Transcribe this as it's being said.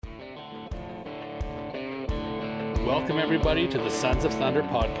Welcome, everybody, to the Sons of Thunder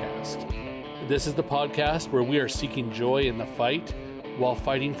podcast. This is the podcast where we are seeking joy in the fight while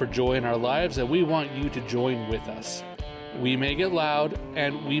fighting for joy in our lives, and we want you to join with us. We may get loud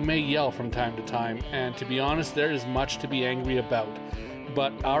and we may yell from time to time, and to be honest, there is much to be angry about.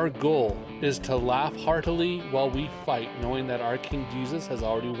 But our goal is to laugh heartily while we fight, knowing that our King Jesus has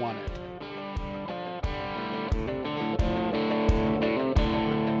already won it.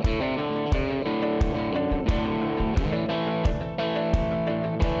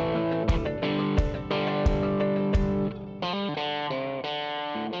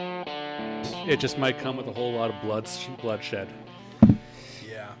 It just might come with a whole lot of bloodshed.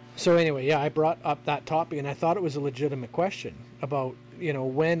 Yeah. So anyway, I brought up that topic, and I thought it was a legitimate question about,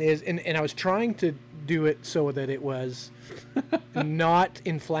 when is, and I was trying to do it so that it was not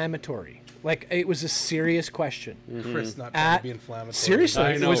inflammatory. Like, it was a serious question. Mm-hmm. Chris, not trying to be inflammatory. Seriously,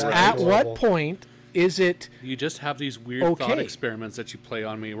 I know, it was right? at what point is it... You just have these weird thought experiments that you play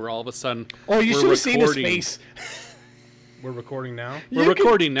on me where all of a sudden you should have seen his face. We're recording now? We're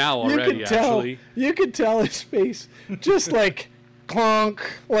recording now already, actually. You could tell his face. Just like, clonk,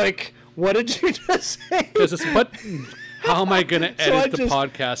 like, what did you just say? Because how am I going to edit the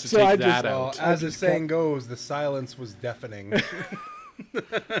podcast to take that out? As the saying goes, the silence was deafening.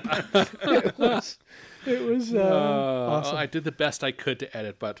 It was awesome. I did the best I could to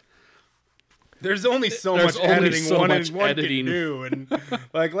edit, but... There's only so much editing one can do. And,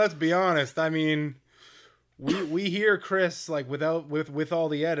 let's be honest, I mean... We hear Chris with all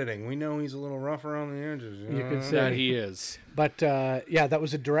the editing. We know he's a little rough around the edges. You could say that he is. But that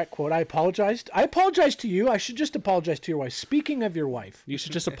was a direct quote. I apologized. I apologized to you. I should just apologize to your wife. Speaking of your wife, you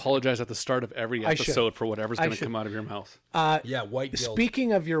should just apologize at the start of every episode for whatever's going to come out of your mouth. White guilt.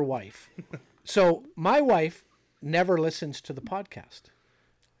 Speaking of your wife, so my wife never listens to the podcast.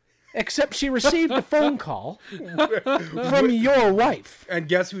 Except she received a phone call from your wife. And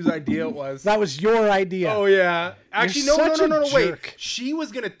guess whose idea it was? That was your idea. Oh, yeah. Actually, no, wait. Jerk. She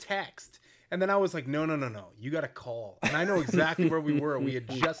was going to text. And then I was like, no. You got to call. And I know exactly where we were. We had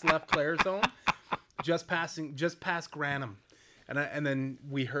just left Claire's home, just past Granham. And then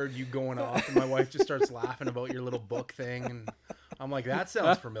we heard you going off. And my wife just starts laughing about your little book thing. And I'm like, that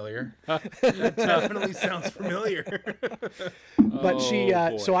sounds familiar. That definitely sounds familiar. But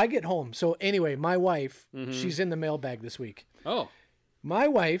so I get home. So anyway, my wife, she's in the mailbag this week. Oh. My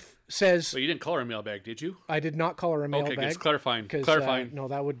wife says... But you didn't call her a mailbag, did you? I did not call her a mailbag. Okay, just clarifying. No,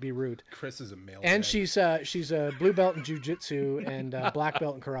 that would be rude. Chris is a mailbag. And she's a blue belt in jiu-jitsu and black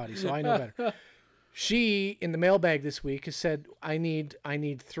belt in karate, so I know better. She, in the mailbag this week, has said, I need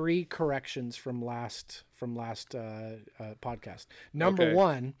 3 corrections from last podcast. Number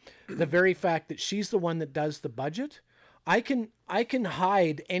one, the very fact that she's the one that does the budget. I can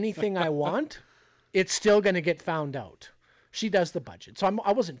hide anything I want. It's still going to get found out. She does the budget. So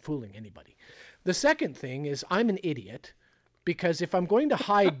I wasn't fooling anybody. The second thing is I'm an idiot because if I'm going to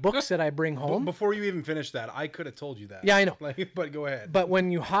hide books that I bring home. Before you even finish that, I could have told you that. Yeah, I know. But go ahead. But when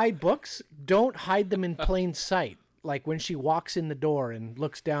you hide books, don't hide them in plain sight. Like when she walks in the door and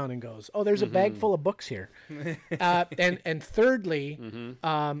looks down and goes, "Oh, there's a bag full of books here." And thirdly,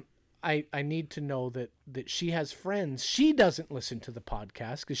 I need to know that she has friends. She doesn't listen to the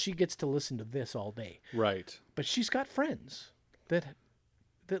podcast because she gets to listen to this all day. Right. But she's got friends that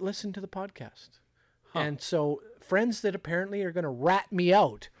listen to the podcast. Huh. And so friends that apparently are going to rat me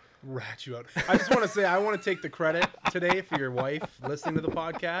out. Rat you out. I just want to say I want to take the credit today for your wife listening to the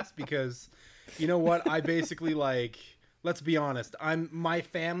podcast because you know what? I basically let's be honest. My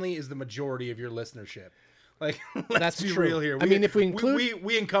family is the majority of your listenership. Let's be real here. If we include...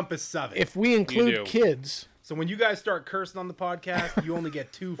 We encompass 7. If we include kids... So when you guys start cursing on the podcast, you only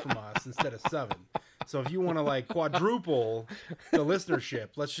get 2 from us instead of 7. So if you want to quadruple the listenership,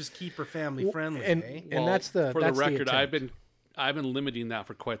 let's just keep her family friendly. And that's the record. The I've been limiting that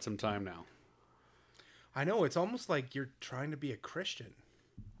for quite some time now. I know, it's almost like you're trying to be a Christian.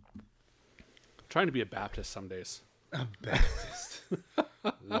 Trying to be a Baptist some days. A Baptist.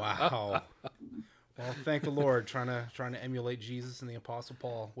 Wow. Well, thank the Lord, trying to emulate Jesus and the Apostle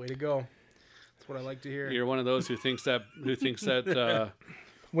Paul. Way to go. That's what I like to hear. You're one of those who thinks that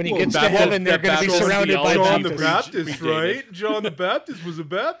when he gets to heaven, they're going to be surrounded by John the Baptist, right? John the Baptist was a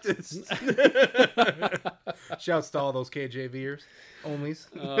Baptist. Shouts to all those KJVers, onlys.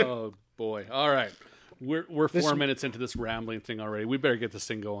 Oh boy! All right, we're 4 minutes into this rambling thing already. We better get this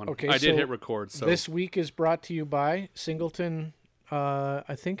thing going. Okay, I did hit record. So this week is brought to you by Singleton.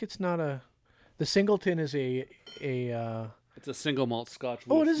 I think it's not a. The Singleton is a. It's a single malt Scotch.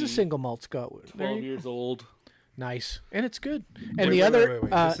 Oh, it is a single malt Scotch. 12 years old. Nice, and it's good. And wait,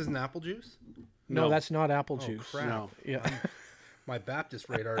 this isn't apple juice. No, No. that's not apple Oh, juice. crap. No. Yeah. My Baptist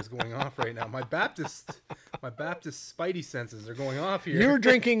radar is going off right now. My Baptist spidey senses are going off here. You're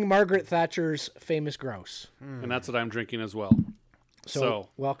drinking Margaret Thatcher's famous grouse. And that's what I'm drinking as well. So,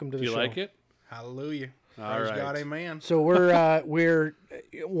 welcome to the do you show. like it? Hallelujah. All Praise right. God, amen. So we're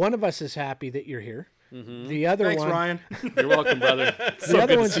one of us is happy that you're here. Mm-hmm. The other Thanks, one, Ryan. You're welcome, brother. So other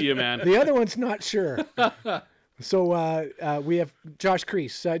good to one's- see you, man. the other one's not sure. So we have Josh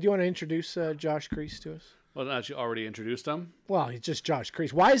Kriese. Do you want to introduce Josh Kriese to us? Well, actually, already introduced him. Well, he's just Josh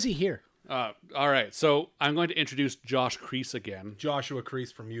Kriese. Why is he here? All right. So I'm going to introduce Josh Kriese again. Joshua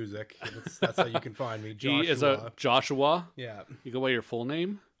Kriese for music. That's how you can find me. He is a Joshua. Yeah, You go by your full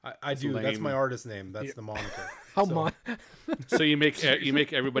name. I do. That's lame. my artist name. That's the moniker. How So- mon- So you make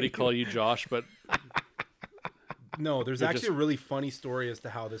everybody call you Josh, but No, there's actually a really funny story as to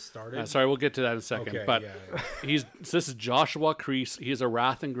how this started. sorry, we'll get to that in a second. Okay, but yeah. this is Joshua Kriese. He's a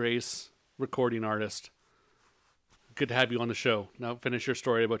Wrath and Grace recording artist. Good to have you on the show. Now finish your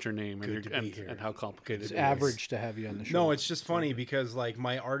story about your name Good to be here. and how complicated It's it is. average to have you on the show. No, it's just funny because like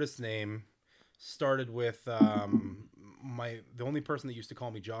my artist name started with the only person that used to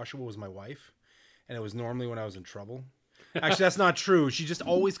call me Joshua was my wife, and it was normally when I was in trouble. Actually, that's not true. She just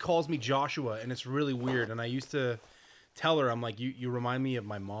always calls me Joshua, and it's really weird. And I used to tell her, I'm like, you remind me of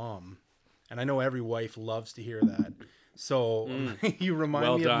my mom, and I know every wife loves to hear that. So you remind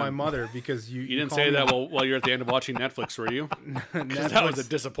Well me of my done. mother because You didn't call say me- that while you're at the end of watching Netflix, were you? 'Cause that was a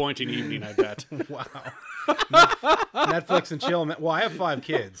disappointing evening, I bet. Wow. Netflix and chill. Well, I have 5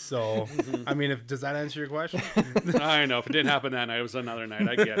 kids, so I mean, does that answer your question? I know. If it didn't happen that night, it was another night.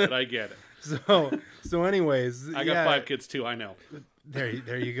 I get it. So anyways, I got yeah, 5 kids too. I know. There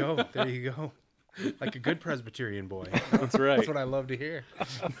you go. There you go. Like a good Presbyterian boy. That's right. That's what I love to hear.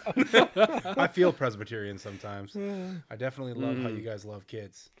 I feel Presbyterian sometimes. I definitely love how you guys love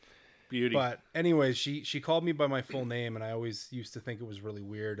kids. Beauty. But anyways, she called me by my full name, and I always used to think it was really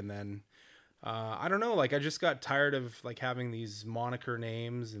weird. And then I don't know, like I just got tired of like having these moniker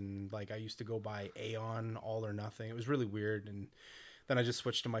names, and like I used to go by Aeon, All or Nothing. It was really weird, and then I just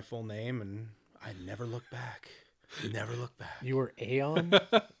switched to my full name, and I never looked back. Never look back. You were Aeon?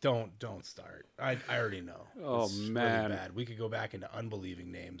 Don't start. I already know. Oh, It's man. really bad. We could go back into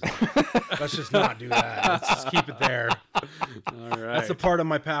unbelieving names. Let's just not do that. Let's just keep it there. All right. That's the part of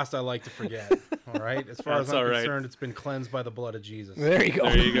my past I like to forget. All right. As far as That's I'm all right. concerned, it's been cleansed by the blood of Jesus. There you go.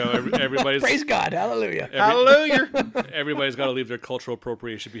 There you go. Everybody's Praise God. Hallelujah. Hallelujah. everybody's got to leave their cultural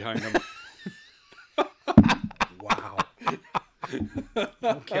appropriation behind them. Wow.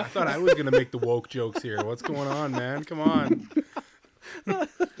 Okay, I thought I was gonna make the woke jokes here. What's going on, man? Come on.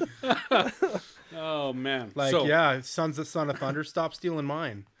 Oh man. Like, so, yeah, Son of Thunder, stop stealing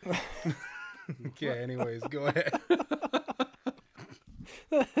mine. Okay, anyways, go ahead.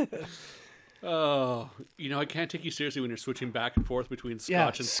 Oh, I can't take you seriously when you're switching back and forth between Scotch Yeah,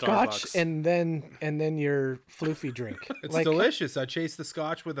 and Scotch Starbucks. and then your floofy drink. It's delicious. I chase the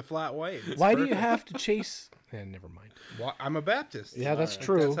Scotch with a flat white. It's Why do you perfect. have to chase? Never mind. Well, I'm a Baptist. Yeah, that's Like,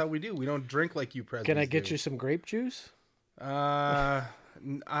 true. That's how we do. We don't drink like you Presbyterians Can I get do. you some grape juice? Yeah,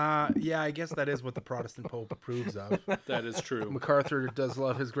 I guess that is what the Protestant Pope approves of. That is true. MacArthur does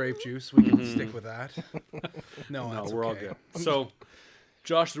love his grape juice. We can stick with that. No, No, that's we're all okay. good. So,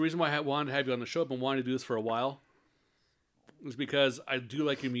 Josh, the reason why I wanted to have you on the show, I've been wanting to do this for a while, is because I do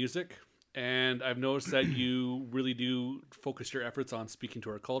like your music, and I've noticed that you really do focus your efforts on speaking to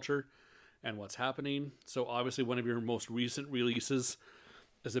our culture and what's happening. So, obviously, one of your most recent releases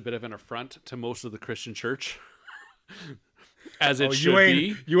is a bit of an affront to most of the Christian church. As it should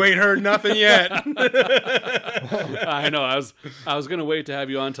be. You ain't heard nothing yet. I know. I was gonna wait to have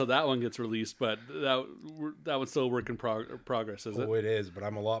you on until that one gets released, but that one's still a work in progress, is it? Oh, it is, but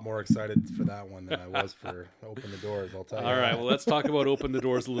I'm a lot more excited for that one than I was for Open the Doors, I'll tell you. All right. Well, let's talk about Open the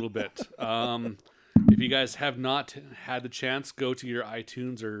Doors a little bit. If you guys have not had the chance, go to your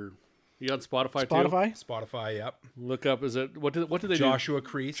iTunes or you on Spotify too. Spotify, yep. Look up. Is it what do they Joshua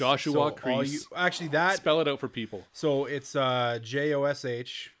Kriese. Joshua So all Kriese. actually, that. Spell it out for people. So it's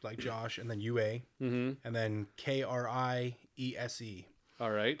Josh, like Josh, and then UA, and then Kriese. All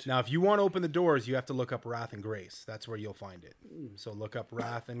right. Now, if you want to open the doors, you have to look up Wrath and Grace. That's where you'll find it. So look up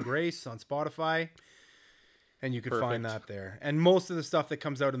Wrath and Grace on Spotify, and you can find Perfect. that there. And most of the stuff that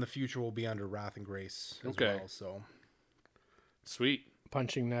comes out in the future will be under Wrath and Grace as Okay. well. So Sweet.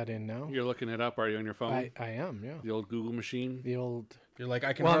 Punching that in now. You're looking it up. Are you on your phone? I am, yeah. The old Google machine. The old. you're like,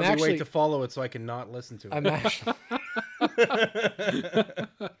 I can Well, I'm hardly actually- wait to follow it so I can not listen to it. I'm actually.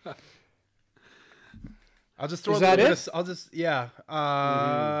 I'll just throw Is a little that bit it? of, I'll just, yeah.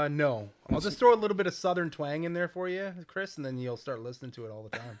 No. I'll just throw a little bit of Southern twang in there for you, Chris, and then you'll start listening to it all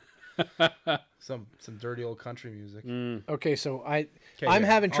the time. Some dirty old country music. Okay, so I'm yeah.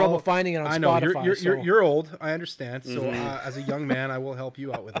 having trouble finding it on I know Spotify. you're old. I understand. So as a young man, I will help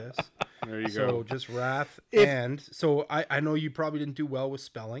you out with this. There you So go. just Wrath and so I know you probably didn't do well with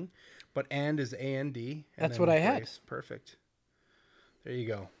spelling, but and is A-N-D. That's what I had. Grace. Perfect. There you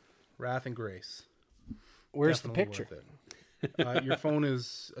go. Wrath and Grace. Where's Definitely the picture? worth it. Your phone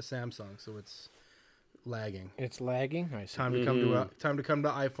is a Samsung, so it's lagging. It's lagging. I see. Time to come to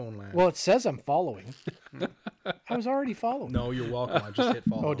iPhone land. Well, it says I'm following. I was already following. No, you're welcome. I just hit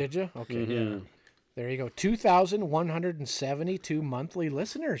follow. Oh, did you? Okay. Yeah. There you go. 2,172 monthly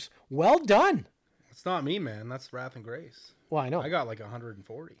listeners. Well done. It's not me, man. That's Wrath and Grace. Well, I know. I got like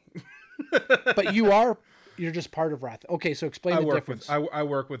 140. But you're just part of Wrath. Okay, so explain the difference. I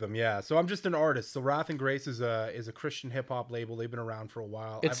work with them, yeah. So I'm just an artist. So Wrath and Grace is a Christian hip hop label. They've been around for a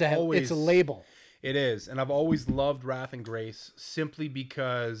while. It's a label. It is, and I've always loved Wrath and Grace simply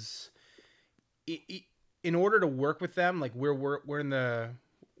because, in order to work with them, like we're in the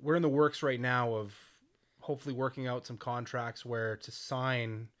works right now of hopefully working out some contracts where to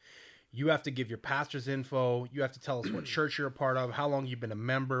sign, you have to give your pastor's info. You have to tell us what church you're a part of, how long you've been a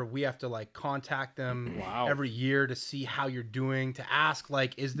member. We have to like contact them every year to see how you're doing, to ask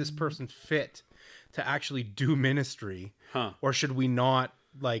like, is this person fit to actually do ministry, or should we not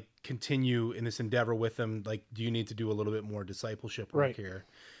like continue in this endeavor with them? Like, do you need to do a little bit more discipleship work here?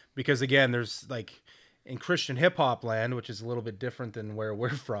 Because again, there's like in Christian hip hop land, which is a little bit different than where we're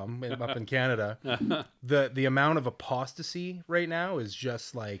from up in Canada, the amount of apostasy right now is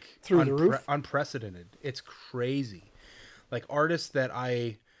just like through the roof, unprecedented. It's crazy. Like artists that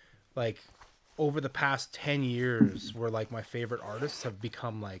I like over the past 10 years were like my favorite artists have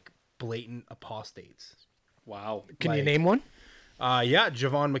become like blatant apostates. Wow. Can you name one? Yeah,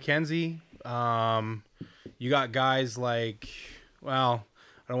 Javon McKenzie. You got guys like, well,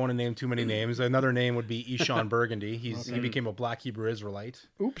 I don't want to name too many names. Another name would be Eshawn Burgundy. He became a Black Hebrew Israelite.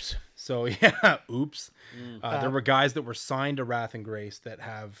 Oops. So yeah, oops. There were guys that were signed to Wrath and Grace that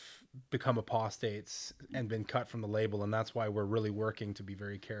have become apostates and been cut from the label, and that's why we're really working to be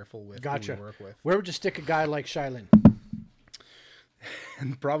very careful with who we work with. Where would you stick a guy like Shylin?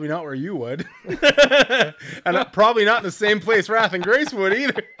 And probably not where you would. And probably not in the same place Wrath and Grace would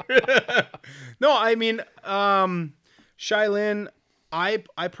either. No, I mean, Shylin,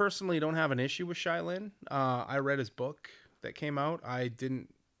 I personally don't have an issue with Shylin. I read his book that came out. I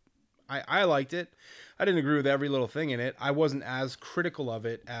liked it. I didn't agree with every little thing in it. I wasn't as critical of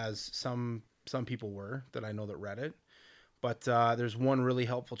it as some people were that I know that read it. But there's one really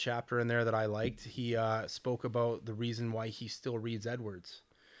helpful chapter in there that I liked. He spoke about the reason why he still reads Edwards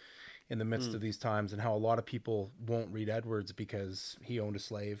in the midst of these times, and how a lot of people won't read Edwards because he owned a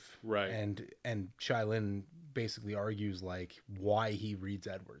slave. Right. And Shylin basically argues like why he reads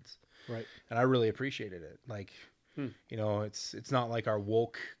Edwards. Right. And I really appreciated it. Like, you know, it's not like our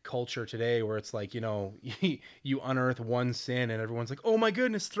woke culture today where it's like, you know, you unearth one sin and everyone's like, oh my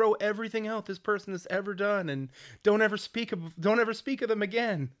goodness, throw everything out this person has ever done and don't ever speak of them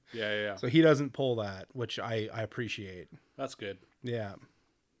again. Yeah. So he doesn't pull that, which I appreciate. That's good. Yeah.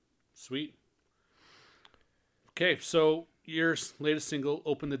 Sweet. Okay, so your latest single,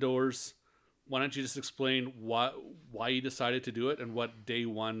 Open the Doors. Why don't you just explain why you decided to do it and what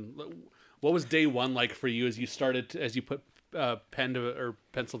was day one like for you as you put pen to or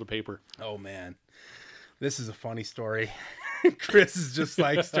pencil to paper? Oh man, this is a funny story. Chris is just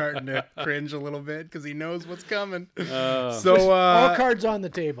like starting to cringe a little bit because he knows what's coming. So all cards on the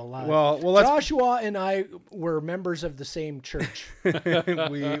table. Well, Joshua and I were members of the same church.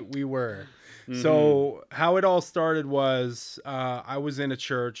 we were. Mm-hmm. So how it all started was I was in a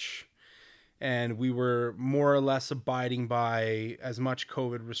church. And we were more or less abiding by as much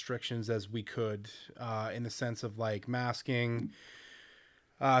COVID restrictions as we could, in the sense of like masking,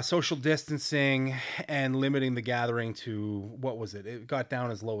 social distancing, and limiting the gathering to, what was it? It got down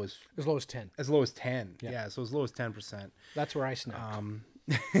as low as 10. As low as 10. Yeah, so as low as 10%. That's where I snapped.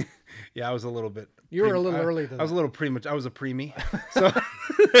 Yeah, I was a little bit. You were a little early. I was a little premature. I was a preemie, so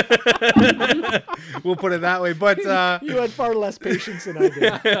we'll put it that way. But you had far less patience than I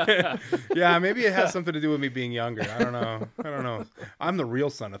did. Yeah, maybe it has something to do with me being younger. I don't know. I'm the real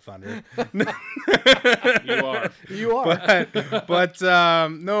son of thunder. You are. But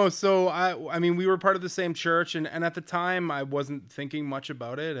no. So I mean, we were part of the same church, and at the time, I wasn't thinking much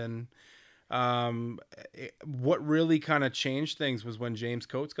about it, and. What really kind of changed things was when James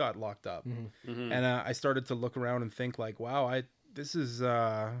Coates got locked up, and I started to look around and think like, wow, this is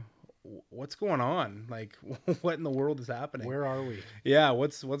what's going on? Like, what in the world is happening? Where are we? Yeah,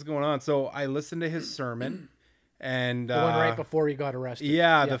 what's going on? So I listened to his sermon, And The one right before he got arrested.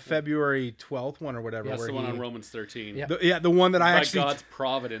 Yeah, the February 12th one or whatever. That's where the one on Romans 13. Yeah. The one that I By actually... God's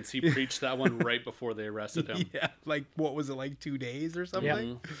providence, he preached that one right before they arrested him. Yeah, like, what was it, like 2 days or something?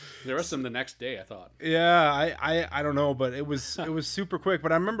 Yeah. They arrested him the next day, I thought. Yeah, I don't know, but it was super quick.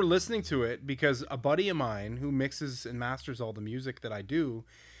 But I remember listening to it because a buddy of mine who mixes and masters all the music that I do,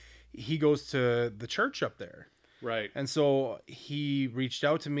 he goes to the church up there. Right. And so he reached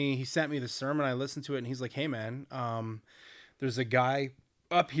out to me. He sent me the sermon. I listened to it, and he's like, "Hey, man, there's a guy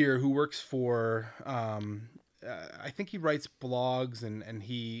up here who works for, I think he writes blogs and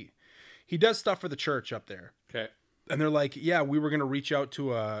he does stuff for the church up there." Okay. And they're like, "Yeah, we were going to reach out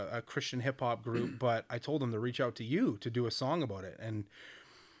to a Christian hip hop group, but I told them to reach out to you to do a song about it." And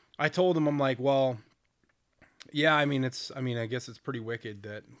I told him, I'm like, "Well, yeah, I guess it's pretty wicked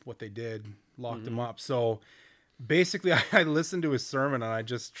that what they did locked him up." So basically I listened to his sermon and I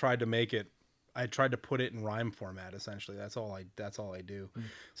just tried to put it in rhyme format. Essentially, that's all I do.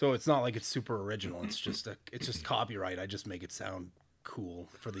 So it's not like it's super original. It's just copyright. I just make it sound cool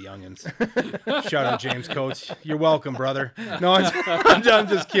for the youngins. Shout out James Coates. You're welcome, brother. No, I'm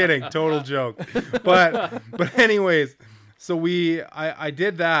just kidding. Total joke. But anyways, so I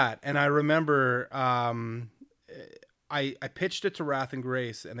did that, and I remember I pitched it to Wrath and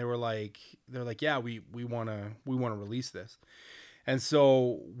Grace, and they're like, "Yeah, we want to release this." And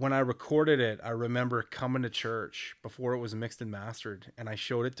so when I recorded it, I remember coming to church before it was mixed and mastered, and I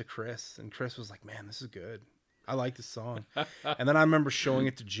showed it to Chris, and Chris was like, "Man, this is good. I like this song." And then I remember showing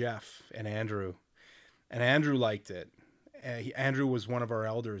it to Jeff and Andrew liked it. Andrew was one of our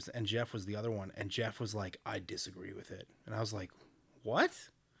elders, and Jeff was the other one. And Jeff was like, "I disagree with it." And I was like, "What?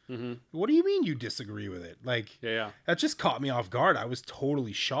 Mm-hmm. What do you mean you disagree with it?" Like, yeah. That just caught me off guard. I was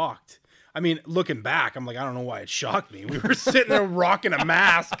totally shocked. I mean, looking back, I'm like, I don't know why it shocked me. We were sitting there rocking a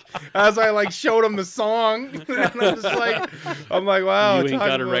mask as I like showed him the song. And I'm like, wow. You ain't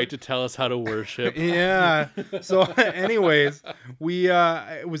got a right to tell us how to worship. Yeah. So anyways,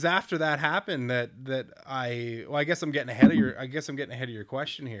 it was after that happened that I guess I'm getting ahead of your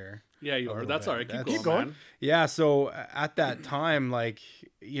question here. Yeah, you are. That's all right. Keep going. Man. Yeah. So at that time, like,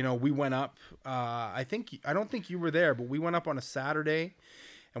 we went up, I don't think you were there, but we went up on a Saturday.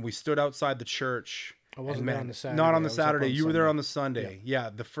 And we stood outside the church. I wasn't there on the Saturday. Not on the Saturday. You were there on the Sunday. Yeah,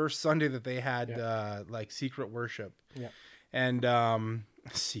 the first Sunday that they had like secret worship. Yeah. And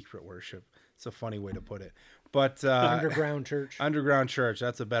secret worship. It's a funny way to put it. But underground church. Underground church.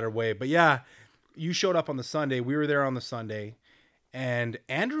 That's a better way. But yeah, you showed up on the Sunday. We were there on the Sunday. And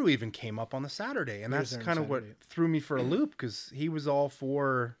Andrew even came up on the Saturday. And that's kind of what threw me for a loop, because he was all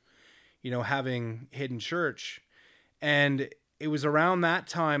for, having hidden church. And it was around that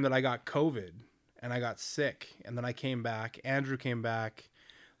time that I got COVID and I got sick, and then I came back. Andrew came back.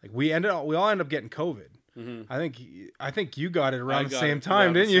 Like we all ended up getting COVID. Mm-hmm. I think you got it around the same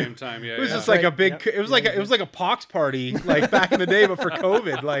time, didn't you? Same time, yeah. It was just like a big. It was like a pox party, like back in the day, but for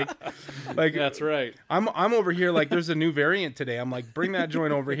COVID. Like that's right. I'm over here like there's a new variant today. I'm like, bring that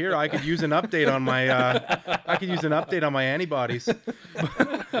joint over here. I could use an update on my antibodies.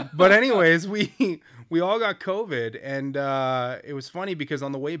 But anyways, we all got COVID, and it was funny because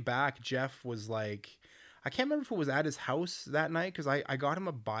on the way back, Jeff was like, I can't remember if it was at his house that night, because I got him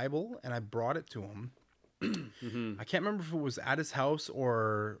a Bible and I brought it to him. Mm-hmm. I can't remember if it was at his house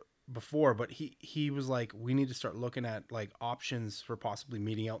or before, but he was like, we need to start looking at like options for possibly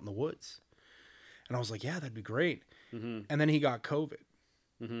meeting out in the woods. And I was like, yeah, that'd be great. Mm-hmm. And then he got COVID.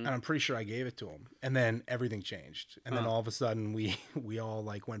 Mm-hmm. And I'm pretty sure I gave it to him. And then everything changed. And then all of a sudden we all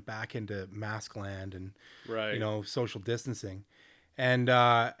like went back into mask land and, social distancing. And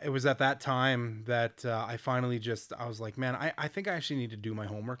it was at that time that I finally I was like, man, I think I actually need to do my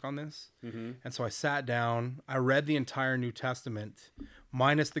homework on this. Mm-hmm. And so I sat down, I read the entire New Testament,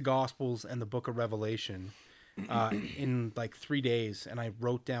 minus the Gospels and the book of Revelation, in like 3 days. And I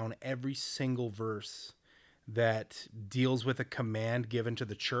wrote down every single verse that deals with a command given to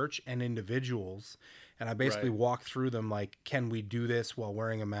the church and individuals. And I basically walked through them like, can we do this while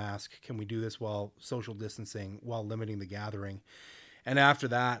wearing a mask? Can we do this while social distancing, while limiting the gathering? And after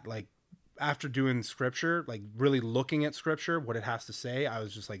that, like after doing scripture, like really looking at scripture, what it has to say, I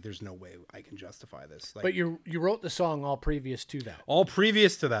was just like, there's no way I can justify this. Like, but you wrote the song all previous to that. All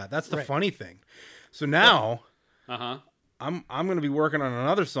previous to that. That's the funny thing. So now I'm going to be working on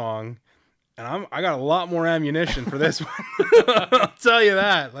another song. And I got a lot more ammunition for this one. I'll tell you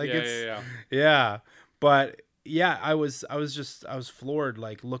that. Like yeah. But yeah, I was floored,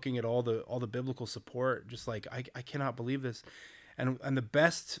 like looking at all the biblical support. Just like I cannot believe this. And the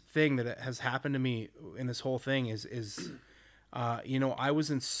best thing that has happened to me in this whole thing is I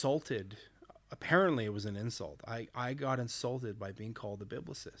was insulted apparently it was an insult. I got insulted by being called a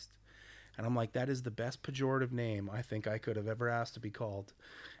biblicist. And I'm like, that is the best pejorative name I think I could have ever asked to be called.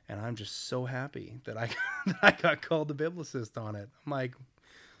 And I'm just so happy that I got called a biblicist on it. I'm like,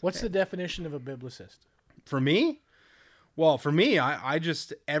 what's the definition of a biblicist? for me? Well, for me, I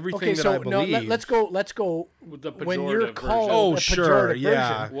just, everything that I believe. No, let's go. With the When you're pejorative called version. Oh, a sure, pejorative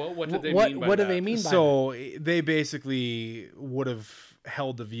yeah. version, What did they what mean by what do that? they mean by that? So they basically would have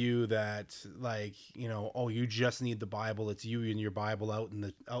held the view that, like, you know, oh, you just need the Bible. It's you and your Bible out in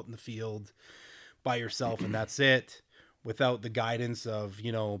the field by yourself, and that's it, without the guidance of,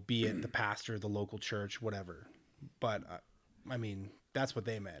 you know, be it the pastor, the local church, whatever. But I mean, that's what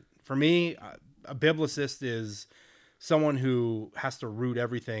they meant. For me, a biblicist is someone who has to root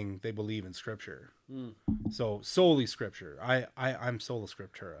everything they believe in Scripture. So solely Scripture. I'm sola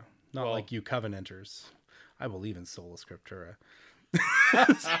Scriptura, not like you Covenanters. I believe in sola Scriptura.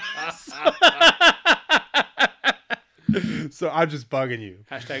 So I'm just bugging you.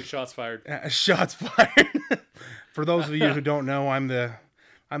 Hashtag shots fired. Shots fired. For those of you who don't know, I'm the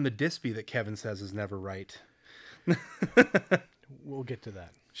Dispy that Kevin says is never right. We'll get to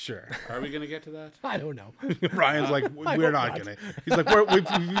that. Sure. Are we going to get to that? I don't know. Ryan's like, we're not gonna. He's like,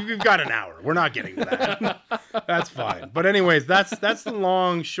 we've got an hour. We're not getting to that. That's fine. But anyways, that's the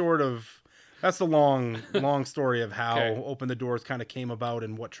long story of how Open the Doors kind of came about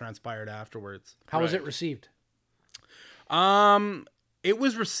and what transpired afterwards. How was it received? It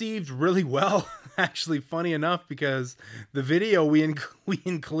was received really well, actually. Funny enough, because the video we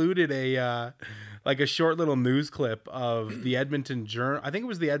included a short little news clip of the Edmonton Journal. I think it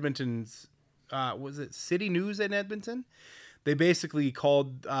was the Edmonton's. Was it City News in Edmonton? They basically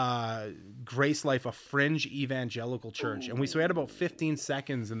called Grace Life a fringe evangelical church, and we had about 15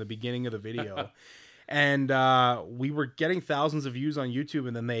 seconds in the beginning of the video. And we were getting thousands of views on YouTube,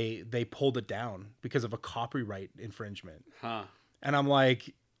 and then they pulled it down because of a copyright infringement. Huh. And I'm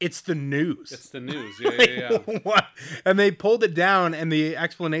like, it's the news. It's the news. Yeah. What? And they pulled it down, and the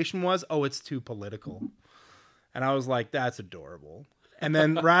explanation was, oh, it's too political. And I was like, that's adorable. And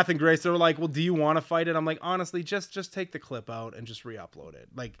then Wrath and Grace, they were like, well, do you want to fight it? I'm like, honestly, just take the clip out and just re-upload it.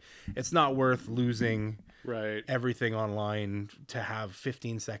 Like, it's not worth losing everything online to have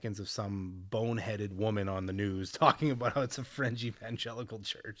 15 seconds of some boneheaded woman on the news talking about how it's a fringe evangelical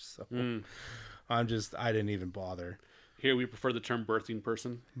church. So I didn't even bother. Here we prefer the term birthing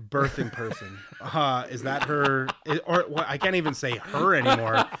person. Birthing person. Is that her? Or I can't even say her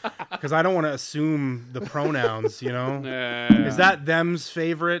anymore because I don't want to assume the pronouns, you know? Is that them's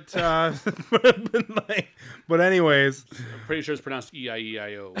favorite? But anyways. I'm pretty sure it's pronounced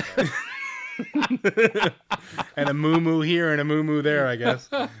E-I-E-I-O. And a moo-moo here and a moo-moo there, I guess.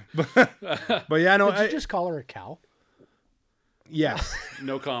 But yeah, no. Did you just call her a cow? Yes.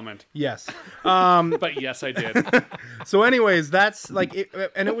 No comment. Yes. But yes, I did. So anyways, that's like it,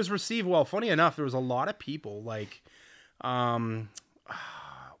 and it was received well. Funny enough, there was a lot of people like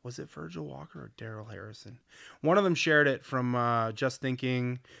was it Virgil Walker or Daryl Harrison? One of them shared it from Just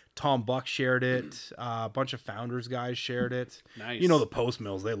Thinking. Tom Buck shared it. A bunch of Founders guys shared it. Nice. You know, the Post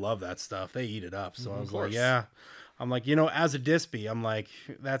Mills, they love that stuff. They eat it up. So I was like, yeah. I'm like, you know, as a Dispy, I'm like,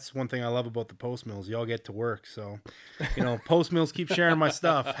 that's one thing I love about the Post Mills. Y'all get to work. So, you know, Post Mills keep sharing my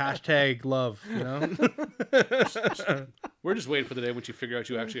stuff. Hashtag love, you know? We're just waiting for the day when you figure out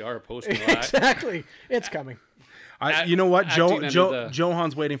you actually are a Post Mill. Exactly. It's coming. You know what?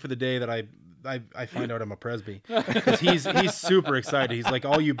 Johan's waiting for the day that I find out I'm a Presby. Because he's super excited. He's like,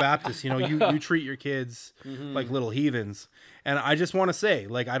 all you Baptists, you know, you treat your kids like little heathens. And I just want to say,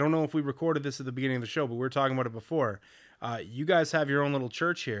 like, I don't know if we recorded this at the beginning of the show, but we were talking about it before. You guys have your own little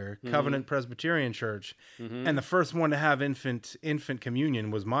church here, Covenant Presbyterian Church, and the first one to have infant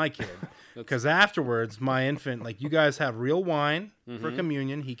communion was my kid. Because afterwards, my infant, like, you guys have real wine for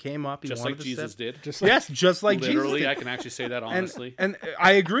communion. He came up, he just wanted like to Jesus sip. did. Just like Jesus Literally, did. I can actually say that honestly. And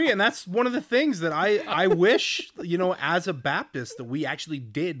I agree, and that's one of the things that I wish, you know, as a Baptist, that we actually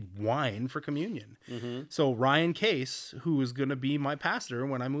did wine for communion. So Ryan Case, who is going to be my pastor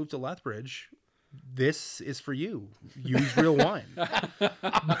when I move to Lethbridge, this is for you. Use real wine.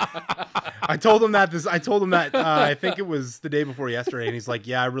 I told him that I think it was the day before yesterday, and he's like,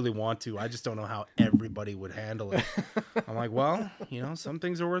 yeah, I really want to. I just don't know how everybody would handle it. I'm like, well, you know, some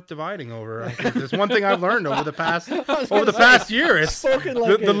things are worth dividing over. I think there's one thing I've learned over the past year. It's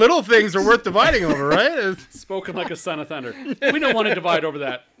the little things are worth dividing over, right? Spoken like a son of thunder. We don't want to divide over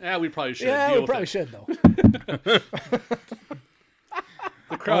that. Yeah, we probably should. Yeah, we probably should, though.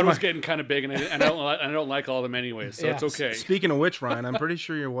 crowd was getting kind of big, and I don't like all of them anyways, so it's okay. Speaking of which, Ryan, I'm pretty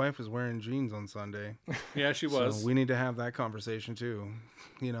sure your wife was wearing jeans on Sunday. Yeah, she was. So we need to have that conversation too.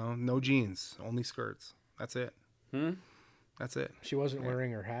 You know, no jeans, only skirts. That's it. That's it. She wasn't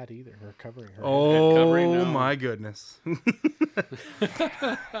wearing her hat either, or covering her. Oh covering, no. my goodness.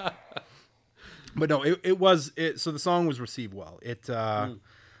 But no, it was. So the song was received well.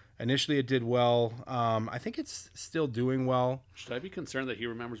 Initially it did well. I think it's still doing well. Should I be concerned that he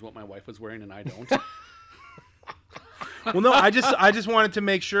remembers what my wife was wearing and I don't? Well, no, I just wanted to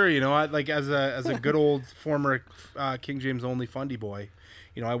make sure, you know, as a good old former King James only fundy boy,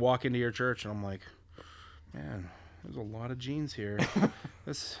 you know, I walk into your church and I'm like, man, there's a lot of jeans here.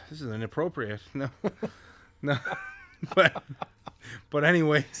 This is inappropriate. No, but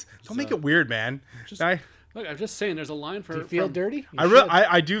anyways, don't make it weird, man. Look, I'm just saying, there's a line for. Do you feel dirty?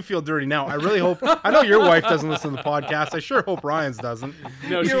 I do feel dirty now. I really hope. I know your wife doesn't listen to the podcast. I sure hope Ryan's doesn't.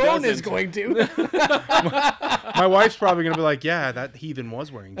 No, your own is going to. My wife's probably gonna be like, yeah, that heathen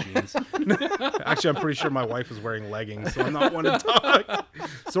was wearing jeans. Actually, I'm pretty sure my wife was wearing leggings, so I'm not one to talk.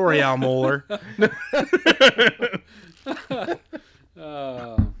 Sorry, Al Moeller.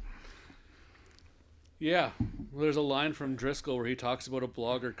 Yeah, well, there's a line from Driscoll where he talks about a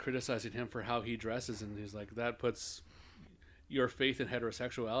blogger criticizing him for how he dresses, and he's like, that puts your faith in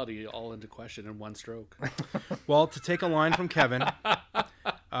heterosexuality all into question in one stroke. Well, to take a line from Kevin,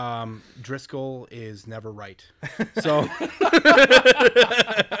 Driscoll is never right. So,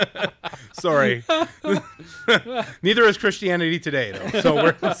 sorry. Neither is Christianity Today, though.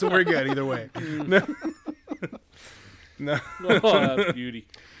 So we're good either way. No. Oh, that's beauty.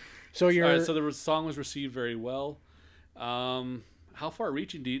 So so the song was received very well. How far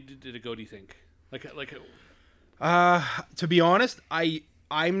reaching did it go, do you think? To be honest,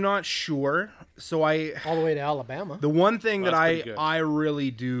 I'm not sure. So all the way to Alabama. The one thing that I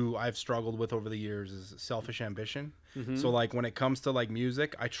really I've struggled with over the years is selfish ambition. Mm-hmm. So like when it comes to like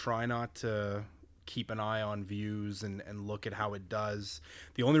music, I try not to keep an eye on views and look at how it does.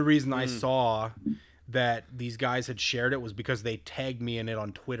 The only reason I saw that these guys had shared it was because they tagged me in it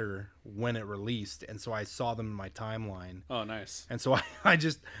on Twitter when it released, and so I saw them in my timeline. Oh, nice. And so I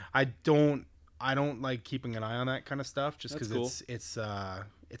don't like keeping an eye on that kind of stuff just because cool. it's a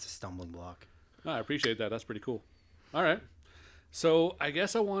stumbling block. Oh, I appreciate that. That's pretty cool. All right. So I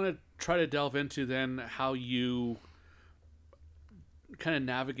guess I want to try to delve into then how you kind of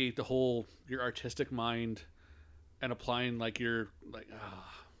navigate your artistic mind and applying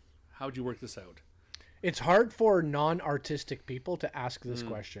how'd you work this out? It's hard for non-artistic people to ask this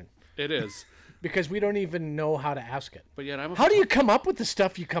question. It is. Because we don't even know how to ask it. But yet how do you come up with the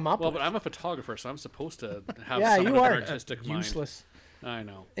stuff you come up with? Well, but I'm a photographer, so I'm supposed to have some of an artistic mind. Useless. I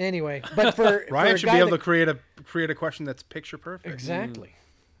know. Anyway, but for Ryan should be able to create a question that's picture perfect. Exactly.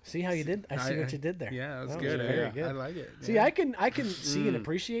 See how you did? I see what you did there. Yeah, that was good. Very good. I like it. See, I can see and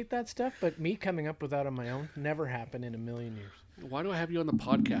appreciate that stuff, but me coming up with that on my own never happened in a million years. Why do I have you on the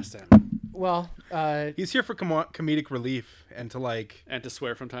podcast then? Well, he's here for comedic relief and to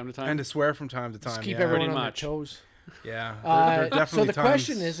swear from time to time. Just keep everyone on their toes. Yeah. There definitely so the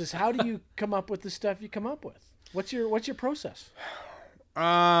question is how do you come up with the stuff you come up with? What's your process?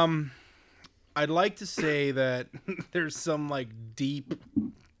 I'd like to say that there's some like deep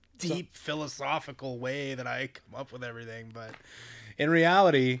philosophical way that I come up with everything, but in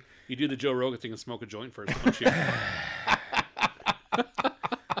reality, you do the Joe Rogan thing and smoke a joint first, don't you?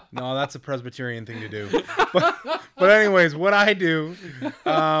 No, that's a Presbyterian thing to do. But anyways, what I do,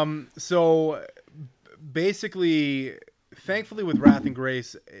 so basically, thankfully with Wrath and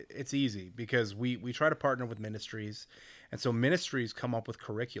Grace, it's easy because we try to partner with ministries. And so ministries come up with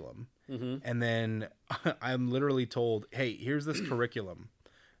curriculum. Mm-hmm. And then I'm literally told, hey, here's this curriculum.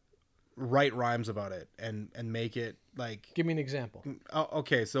 Write rhymes about it and make it like... Give me an example.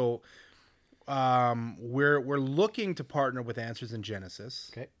 Okay, so we're looking to partner with Answers in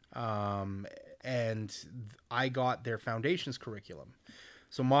Genesis. Okay. And I got their Foundations curriculum.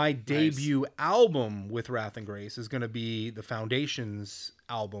 So my debut album with Wrath and Grace is going to be the Foundations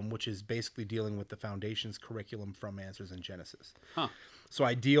album, which is basically dealing with the Foundations curriculum from Answers in Genesis. Huh. So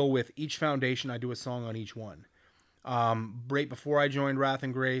I deal with each foundation. I do a song on each one. Right before I joined Wrath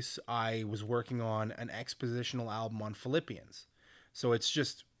and Grace, I was working on an expositional album on Philippians. So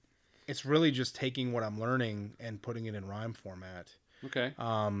it's really just taking what I'm learning and putting it in rhyme format. Okay.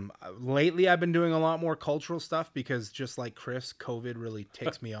 Lately I've been doing a lot more cultural stuff because just like Chris, COVID really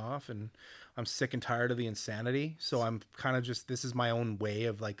ticks me off and I'm sick and tired of the insanity. So I'm kind of this is my own way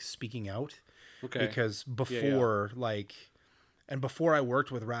of like speaking out. Okay. Because before before I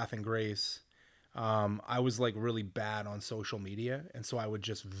worked with Wrath and Grace, I was like really bad on social media, and so I would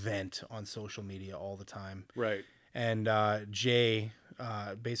just vent on social media all the time. Right. And Jay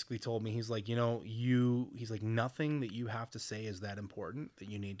basically told me, he's like, he's like, nothing that you have to say is that important that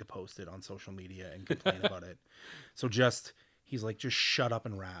you need to post it on social media and complain about it. So he's like, just shut up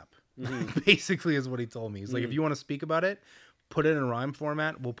and rap. Basically is what he told me. He's like, if you want to speak about it, put it in a rhyme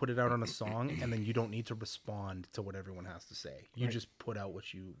format. We'll put it out on a song, and then you don't need to respond to what everyone has to say. You just put out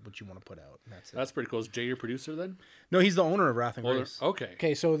what you want to put out. And that's it. That's pretty cool. Is Jay your producer then? No, he's the owner of Wrath and Grace. Okay.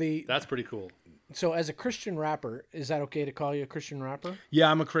 Okay, so that's pretty cool. So as a Christian rapper, is that okay to call you a Christian rapper? Yeah,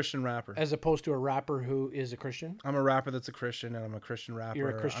 I'm a Christian rapper. As opposed to a rapper who is a Christian? I'm a rapper that's a Christian, and I'm a Christian rapper. You're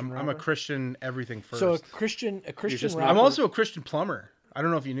a Christian rapper? I'm a Christian everything first. So a Christian rapper. I'm also a Christian plumber. I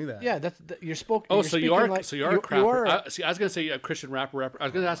don't know if you knew that. Yeah, you're you are a crapper. See, I was gonna say a Christian rapper. I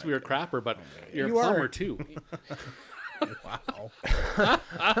was gonna ask if you're a crapper, but you're a plumber too. Wow.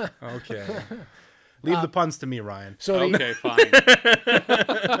 Okay. Leave the puns to me, Ryan. So okay, fine.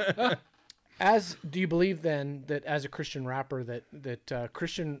 Do you believe then that as a Christian rapper that a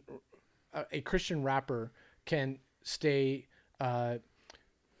Christian rapper can stay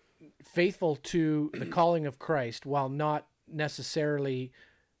faithful to the calling of Christ while not necessarily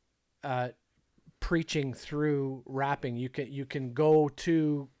preaching through rapping? You can go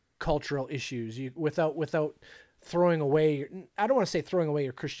to cultural issues without throwing away. I don't want to say throwing away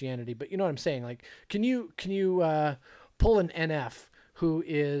your Christianity, but you know what I'm saying. Like, can you pull an NF who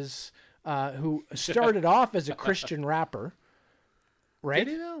who started off as a Christian rapper, right?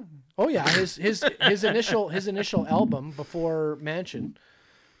 Did he though? Oh yeah, his initial album before Mansion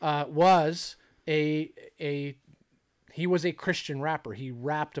was he was a Christian rapper. He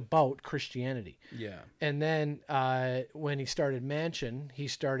rapped about Christianity. Yeah. And then when he started Mansion, he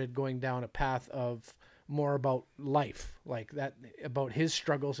started going down a path of more about life, like that, about his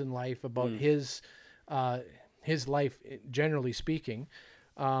struggles in life, about his life generally speaking.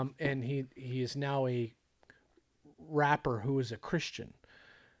 And he is now a rapper who is a Christian.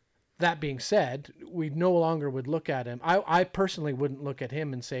 That being said, we no longer would look at him. I personally wouldn't look at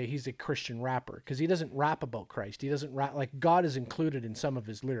him and say he's a Christian rapper, because he doesn't rap about Christ. He doesn't rap, like, God is included in some of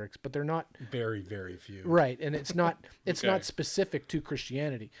his lyrics, but they're not very, very few. Right. And it's not not specific to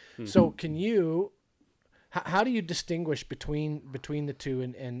Christianity. So can you, how do you distinguish between the two?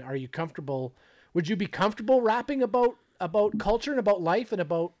 And are you comfortable, would you be comfortable rapping about culture and about life and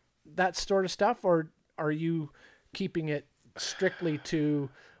about that sort of stuff? Or are you keeping it strictly to,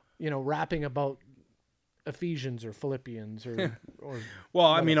 rapping about Ephesians or Philippians or well,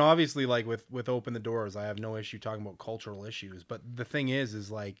 I mean, obviously, like with Open the Doors, I have no issue talking about cultural issues, but the thing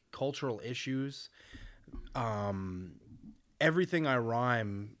is like cultural issues, everything I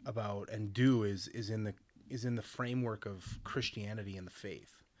rhyme about and do is in the framework of Christianity and the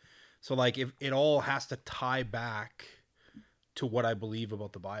faith. So like, if it all has to tie back to what I believe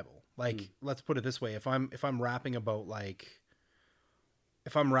about the Bible. Like, let's put it this way. If I'm rapping about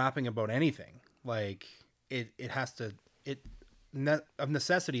anything, like it has to, of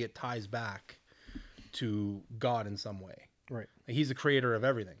necessity, it ties back to God in some way. Right. Like, he's the creator of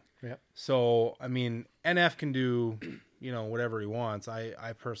everything. Yeah. So, I mean, NF can do, whatever he wants.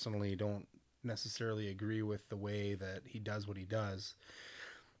 I personally don't necessarily agree with the way that he does what he does.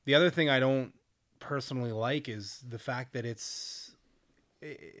 The other thing I don't personally like is the fact that it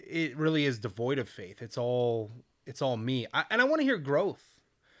really is devoid of faith. It's all me. And I want to hear growth.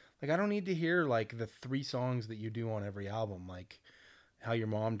 Like, I don't need to hear like the 3 songs that you do on every album, like how your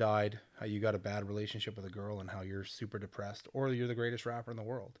mom died, how you got a bad relationship with a girl, and how you're super depressed, or you're the greatest rapper in the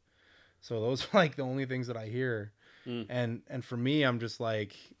world. So those are like the only things that I hear. And for me, I'm just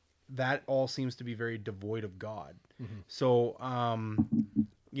like, that all seems to be very devoid of God. So, can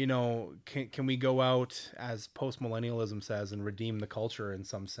we go out, as post-millennialism says, and redeem the culture in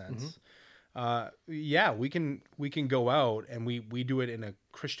some sense? Yeah, we can go out, and we do it in a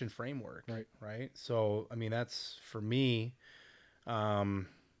Christian framework. Right. So, I mean, that's, for me,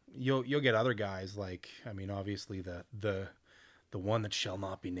 you'll get other guys like, I mean, obviously the one that shall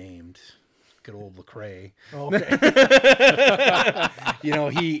not be named, good old Lecrae. Oh, okay.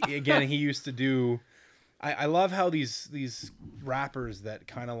 he used to do, I love how these rappers that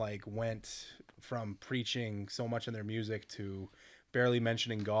kind of like went from preaching so much in their music to barely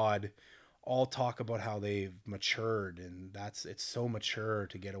mentioning God all talk about how they've matured, and it's so mature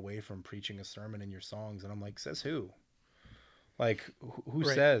to get away from preaching a sermon in your songs. And I'm like, says who? Like, who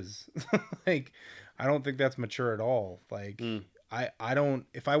says? Like, I don't think that's mature at all. Like, I don't,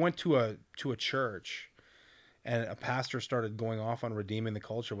 if I went to a church and a pastor started going off on redeeming the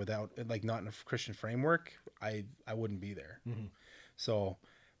culture without, like, not in a Christian framework, I wouldn't be there. So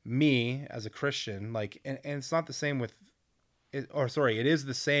me as a Christian, like, and it's not the same with it is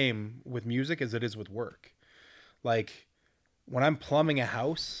the same with music as it is with work. Like when I'm plumbing a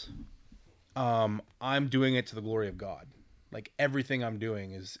house, I'm doing it to the glory of God. Like everything I'm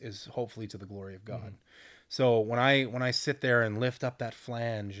doing is hopefully to the glory of God. So when I sit there and lift up that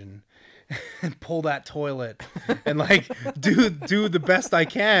flange and pull that toilet and like do the best I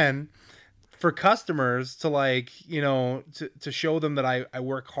can for customers to like, to show them that I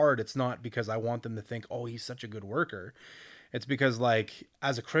work hard. It's not because I want them to think, oh, he's such a good worker. It's because like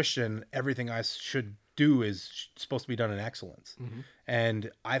as a Christian, everything I should do is supposed to be done in excellence. And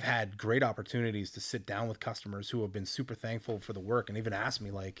I've had great opportunities to sit down with customers who have been super thankful for the work and even asked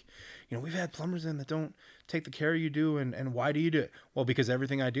me like, we've had plumbers in that don't take the care you do. And why do you do it? Well, because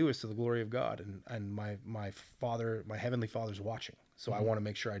everything I do is to the glory of God, and my Father, my Heavenly Father's watching. So I want to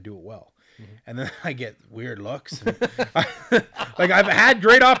make sure I do it well. And then I get weird looks. Like I've had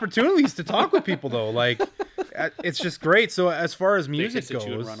great opportunities to talk with people though. Like it's just great. So as far as music goes,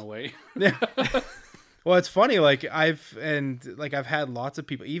 you and run away. Well, it's funny. Like I've had lots of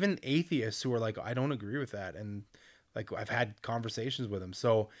people, even atheists, who are like, I don't agree with that, and like I've had conversations with them.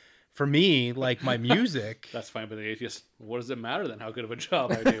 So for me, like my music, that's fine. But the atheist, what does it matter then? How good of a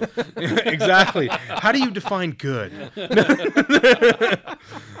job I do? Exactly. How do you define good?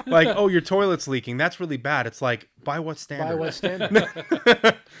 Like, oh, your toilet's leaking. That's really bad. It's like, by what standard? By what standard?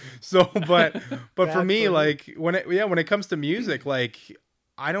 So, but for me, like when it comes to music, like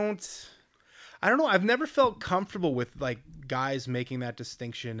I don't know. I've never felt comfortable with like guys making that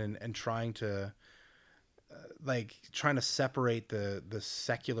distinction and trying to separate the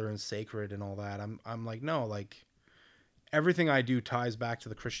secular and sacred and all that. I'm like, no, like everything I do ties back to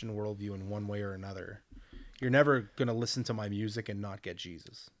the Christian worldview in one way or another. You're never going to listen to my music and not get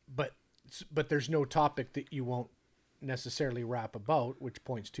Jesus. But there's no topic that you won't necessarily rap about, which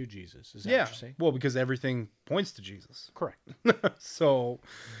points to Jesus. Is that what you're saying? Well, because everything points to Jesus. Correct. So,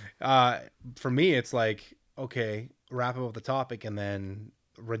 for me, it's like, okay, rap about the topic, and then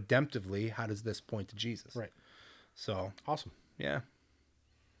redemptively, how does this point to Jesus? Right. So awesome. Yeah.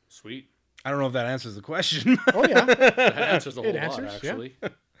 Sweet. I don't know if that answers the question. Oh yeah, that answers a whole lot, actually.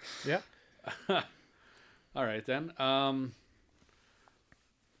 Yeah. All right then. I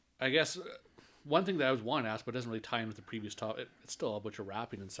guess one thing that I was wanting to ask, but doesn't really tie in with the previous topic. It's still about your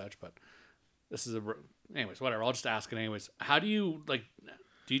rapping and such, but this is anyways, whatever. I'll just ask it anyways. How do you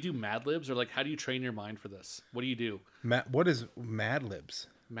do you do Mad Libs, or like how do you train your mind for this? What do you do? What is Mad Libs?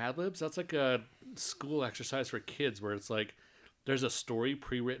 Mad Libs? That's like a school exercise for kids where it's like there's a story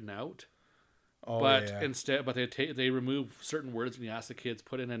pre-written out. Oh, but yeah. instead, they remove certain words and you ask the kids,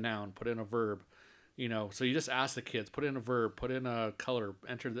 put in a noun, put in a verb, so you just ask the kids, put in a verb, put in a color,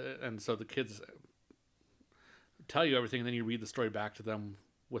 and so the kids tell you everything, and then you read the story back to them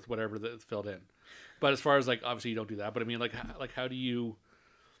with whatever that's filled in. But as far as like, obviously you don't do that, but I mean, like how do you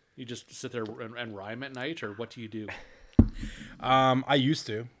just sit there and rhyme at night, or what do you do? I used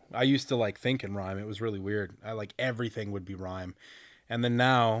to like think and rhyme. It was really weird. Everything would be rhyme. And then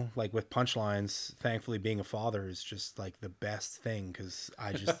now, like with punchlines, thankfully being a father is just like the best thing, because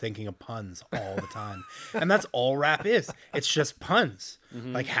I just thinking of puns all the time. And that's all rap is. It's just puns.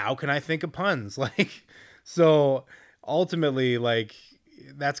 Mm-hmm. Like, how can I think of puns? Like, so ultimately, like,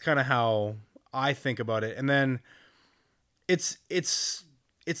 that's kind of how I think about it. And then it's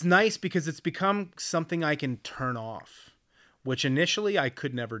nice because it's become something I can turn off, which initially I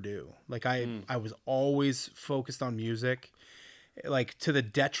could never do. Like I was always focused on music, like to the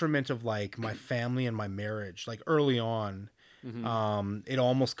detriment of like my family and my marriage. Like early on, it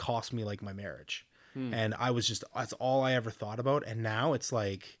almost cost me like my marriage. And that's all I ever thought about. And now it's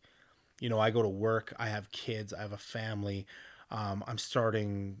like, I go to work, I have kids, I have a family. I'm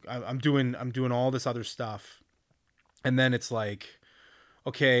doing all this other stuff. And then it's like,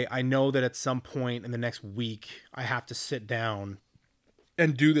 okay, I know that at some point in the next week, I have to sit down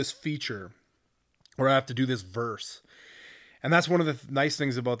and do this feature, or I have to do this verse. And that's one of the nice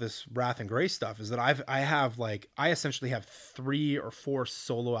things about this Wrath and Grace stuff, is that I essentially have 3 or 4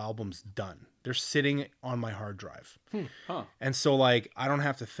 solo albums done. They're sitting on my hard drive. And so like, I don't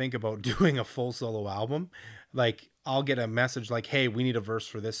have to think about doing a full solo album. Like I'll get a message like, hey, we need a verse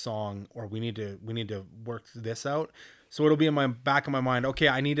for this song, or we need to work this out. So it'll be in my back of my mind, okay,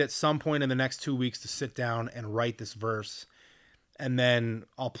 I need at some point in the next 2 weeks to sit down and write this verse. And then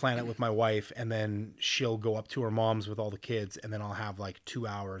I'll plan it with my wife, and then she'll go up to her mom's with all the kids, and then I'll have like 2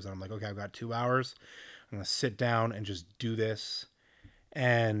 hours. And I'm like, okay, I've got 2 hours. I'm going to sit down and just do this.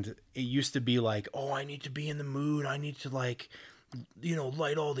 And it used to be like, oh, I need to be in the mood. I need to like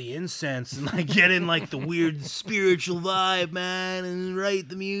light all the incense and like get in like the weird spiritual vibe, man, and write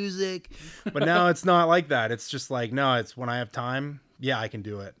the music. But now it's not like that. It's just like, no, it's when I have time, yeah, I can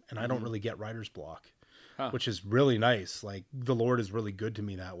do it. And I don't really get writer's block, which is really nice. Like the Lord is really good to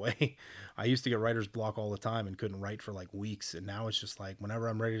me that way. I used to get writer's block all the time and couldn't write for like weeks. And now it's just like, whenever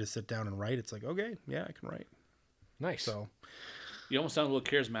I'm ready to sit down and write, it's like, okay, yeah, I can write. Nice. So You almost sound a little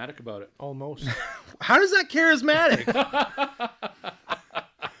charismatic about it. Almost. how does that charismatic?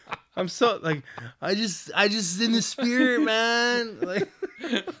 I'm so like, I just in the spirit, man. Like,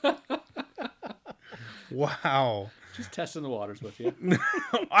 wow. Just testing the waters with you.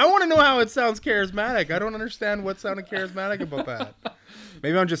 I want to know how it sounds charismatic. I don't understand what sounded charismatic about that.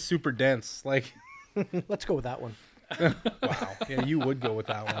 Maybe I'm just super dense. Like, Let's go with that one. wow. Yeah, you would go with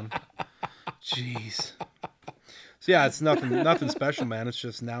that one. Jeez. So yeah, it's nothing special, man. It's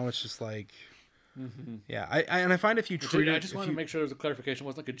just like, yeah. I find if you treat it, I just wanted to make sure there was a clarification. It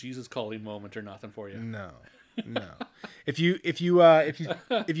wasn't like a Jesus calling moment or nothing for you. No. If you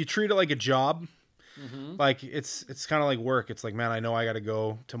treat it like a job, like it's kind of like work. It's like, man, I know I got to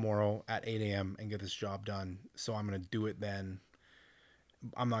go tomorrow at 8 a.m. and get this job done, so I'm gonna do it then.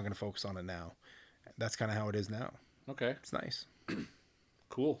 I'm not gonna focus on it now. That's kind of how it is now. Okay. It's nice.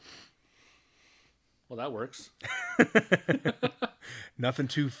 Cool. Well, that works. Nothing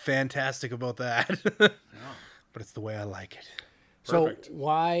too fantastic about that. No. But it's the way I like it. Perfect. So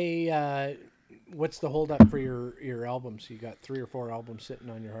why? What's the holdup for your albums? You got 3 or 4 albums sitting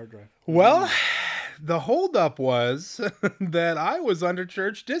on your hard drive. Well, the holdup was that I was under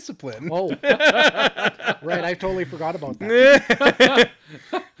church discipline. Oh, right. I totally forgot about that.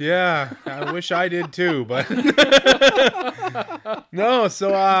 Yeah, I wish I did too, but no. So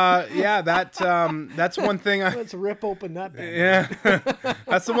yeah, that's one thing. Let's rip open that bag. Yeah,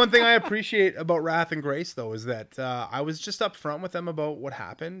 that's the one thing I appreciate about Wrath and Grace, though, is that I was just upfront with them about what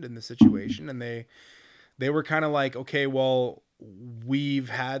happened in the situation, and they were kind of like, okay, well, we've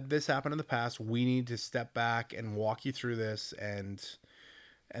had this happen in the past. We need to step back and walk you through this, and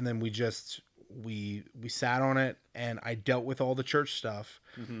then we sat on it, and I dealt with all the church stuff,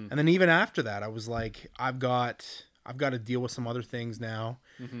 and then even after that, I was like, I've got to deal with some other things now,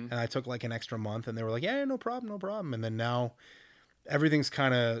 and I took like an extra month, and they were like, yeah, no problem, and then now everything's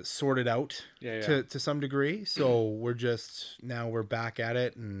kind of sorted out to some degree, so we're back at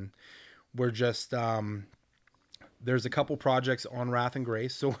it, and we're just there's a couple projects on Wrath and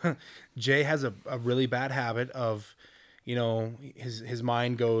Grace. So Jay has a really bad habit of, his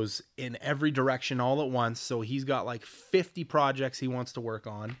mind goes in every direction all at once. So he's got like 50 projects he wants to work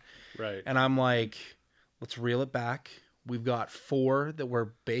on. Right. And I'm like, let's reel it back. We've got 4 that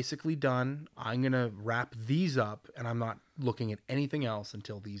we're basically done. I'm going to wrap these up, and I'm not looking at anything else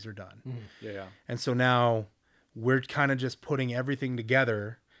until these are done. Yeah. And so now we're kind of just putting everything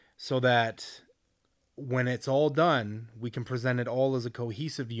together so that when it's all done, we can present it all as a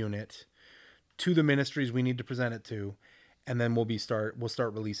cohesive unit to the ministries we need to present it to, and then we'll start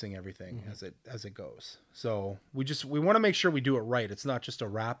releasing everything as it goes. So we want to make sure we do it right. It's not just a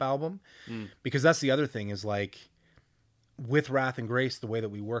rap album, because that's the other thing is like with Wrath and Grace, the way that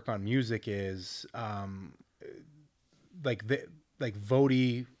we work on music is like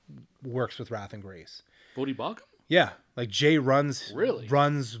Vody works with Wrath and Grace. Vody Bach? Yeah, like Jay runs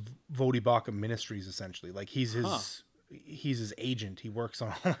Vody Baca Ministries essentially. Like he's his agent. He works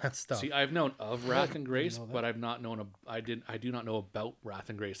on all that stuff. See, I've known of Wrath and Grace, but I've not known I do not know about Wrath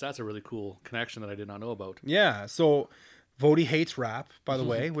and Grace. That's a really cool connection that I did not know about. Yeah, so Vody hates rap, by the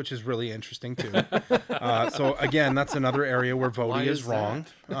way, which is really interesting too. So again, that's another area where Vody is wrong.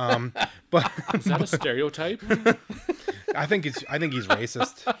 But is that a stereotype? I think he's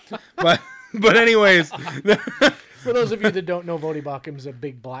racist. But anyways, For those of you that don't know, Vody Bakum's a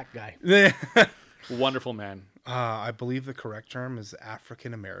big black guy. Wonderful man. I believe the correct term is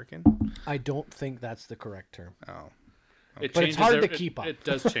African American. I don't think that's the correct term. Oh, It But it's changes hard to keep up. It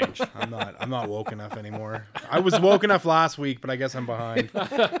does change. I'm not woke enough anymore. I was woke enough last week, but I guess I'm behind.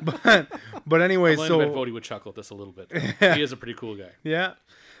 But anyway, I so bet Vody would chuckle at this a little bit. He is a pretty cool guy. yeah.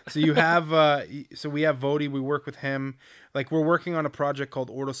 So you have we have Vody. We work with him. Like we're working on a project called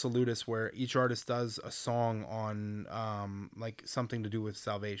Ordo Salutis, where each artist does a song on like something to do with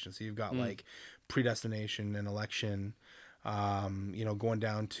salvation. So you've got like predestination and election, going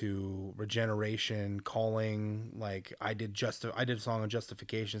down to regeneration, calling. Like I did a song on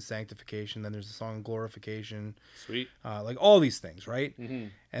justification, sanctification. Then there's a song on glorification. Sweet. Like all these things, right?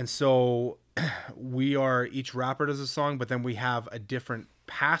 And so each rapper does a song, but then we have a different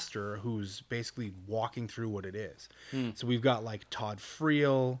pastor who's basically walking through what it is. So we've got like Todd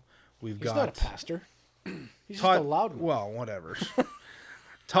Friel. He's not a pastor. He's just a loud one. Well, whatever.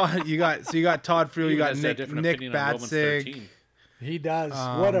 Todd, you got Todd Friel, you got Nick Batzig. He does.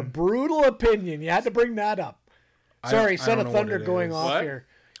 What a brutal opinion. You had to bring that up. Sorry, Son of Thunder going off here.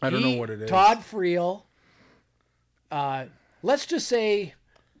 I don't know what it is. Todd Friel. Let's just say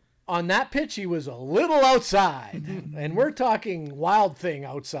on that pitch he was a little outside. And we're talking Wild Thing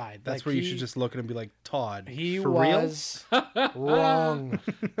outside. That's where you should just look at him and be like, Todd, he for was wrong.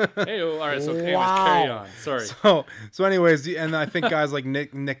 Hey, all right, so okay, let's carry on. Sorry. So anyways, and I think guys like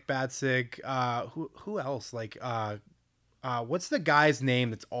Nick Batzig, who else? Like what's the guy's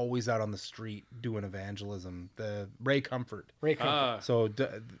name that's always out on the street doing evangelism? The Ray Comfort. So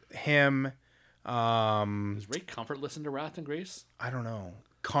him. Does Ray Comfort listen to Wrath and Grace? I don't know.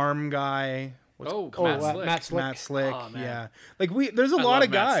 Carm guy. Matt Slick. Matt Slick. Oh, yeah. Like there's a lot of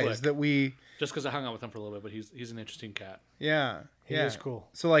guys that we just because I hung out with him for a little bit, but he's an interesting cat. Yeah. He is cool.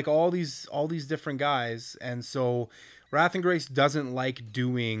 So like all these different guys, and so Wrath and Grace doesn't like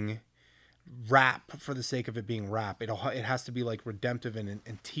doing rap for the sake of it being rap. It has to be like redemptive and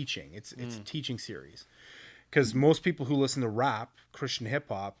teaching. It's a teaching series. Because most people who listen to rap, Christian hip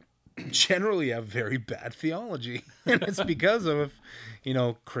hop, generally have very bad theology. And it's because of,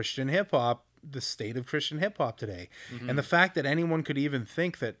 Christian hip hop, the state of Christian hip hop today. Mm-hmm. And the fact that anyone could even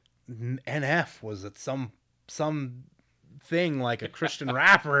think that NF was at some thing like a Christian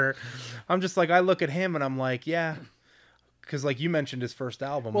rapper. I'm just like, I look at him and I'm like, yeah. Because like you mentioned his first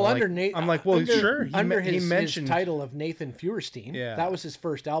album. Well, sure. His mentioned title of Nathan Feuerstein. Yeah. That was his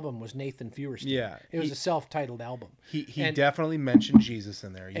first album, was Nathan Feuerstein. Yeah. It was a self-titled album. He definitely mentioned Jesus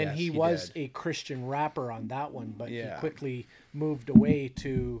in there. And yes, he was did. a Christian rapper on that one, but Yeah. he quickly moved away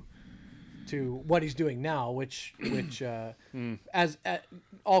to what he's doing now, which as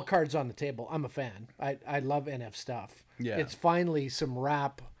all cards on the table, I'm a fan. I love NF stuff. Yeah. It's finally some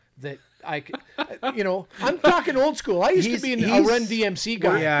rap that I'm talking old school. I used to be a Run DMC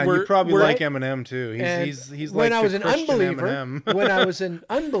guy. Yeah, you probably like Eminem too. He's when like I was an unbeliever. Eminem. When I was an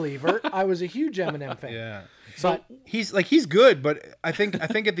unbeliever, I was a huge Eminem fan. Yeah. So he's good, but I think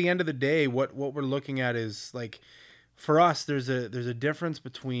at the end of the day, what we're looking at is like, for us, there's a difference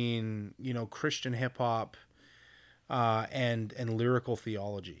between Christian hip hop and lyrical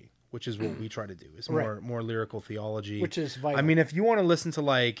theology, which is what we try to do. Is more lyrical theology, which is vital. I mean, if you want to listen to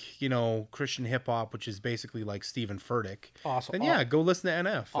like Christian hip hop, which is basically like Stephen Furtick, awesome. then yeah, go listen to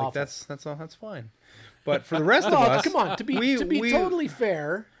NF. Awful. Like that's fine. But for the rest of us, come on, to be totally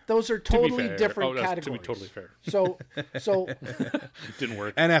fair, those are totally different categories. To be totally fair. So didn't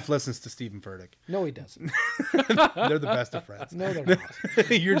work. NF listens to Stephen Furtick. No, he doesn't. They're the best of friends. No, they're not.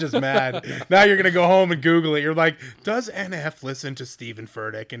 You're just mad. Now you're gonna go home and Google it. You're like, does NF listen to Stephen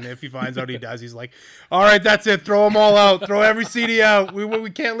Furtick? And if he finds out he does, he's like, all right, that's it. Throw them all out. Throw every CD out. We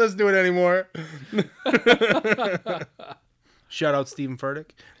can't listen to it anymore. Shout out Stephen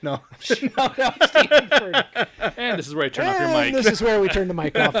Furtick. No. Shout out Stephen Furtick. And this is where I turn off your mic. This is where we turn the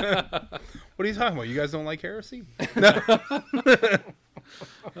mic off. What are you talking about? You guys don't like heresy? No.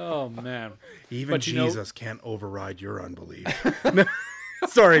 Oh, man. Even Jesus can't override your unbelief.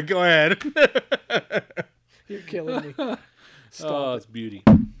 Sorry, go ahead. You're killing me. Stop it's beauty.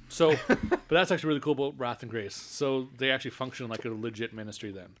 So, but that's actually really cool about Wrath and Grace. So they actually function like a legit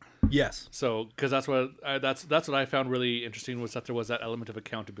ministry then. Yes. So, because that's what I found really interesting, was that there was that element of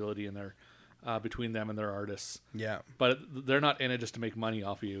accountability in there between them and their artists. Yeah. But they're not in it just to make money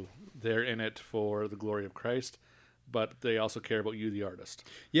off of you. They're in it for the glory of Christ, but they also care about you, the artist.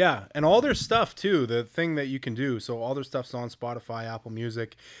 Yeah, and all their stuff too. The thing that you can do, so all their stuff's on Spotify, Apple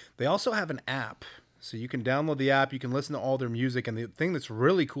Music. They also have an app. So you can download the app, you can listen to all their music, and the thing that's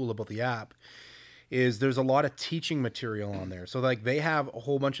really cool about the app is there's a lot of teaching material on there. So like they have a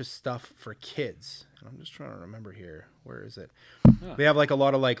whole bunch of stuff for kids. And I'm just trying to remember here. Where is it? Oh. They have like a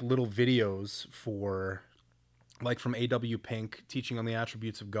lot of like little videos for like from A.W. Pink teaching on the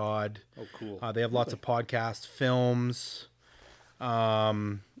attributes of God. Oh, cool. They have lots of podcasts, films.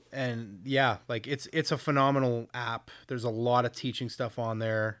 And yeah, like it's a phenomenal app. There's a lot of teaching stuff on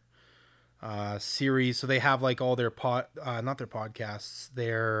there. Series. So they have like all their not their podcasts,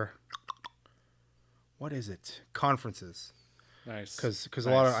 their, what is it? Conferences. Nice. Because a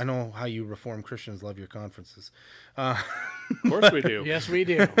lot of, I know how you Reformed Christians love your conferences. Of course we do. Yes, we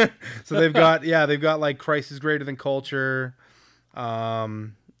do. So they've got like Christ is Greater Than Culture.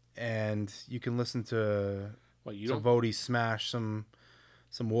 And you can listen to Vody smash some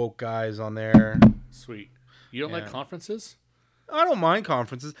woke guys on there. Sweet. You don't like conferences? I don't mind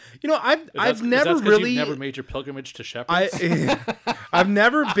conferences. I've never You've never made your pilgrimage to Shepherds. I've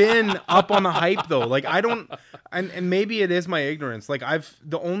never been up on the hype though. Like I don't, and maybe it is my ignorance. Like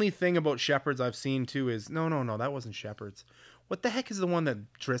the only thing about Shepherds I've seen too is no, that wasn't Shepherds. What the heck is the one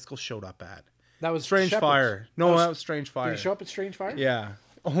that Driscoll showed up at? That was Strange Shepherds. Fire. No, that was Strange Fire. Did he show up at Strange Fire? Yeah.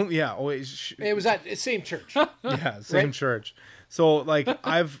 Oh yeah. Oh, It was at the same church. yeah, same Right? church. So like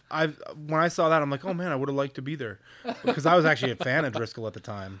I've when I saw that I'm like, oh man, I would have liked to be there because I was actually a fan of Driscoll at the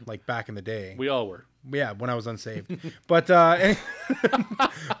time, like back in the day. We all were. Yeah, when I was unsaved. But but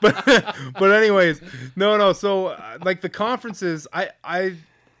anyways, no. So like the conferences, I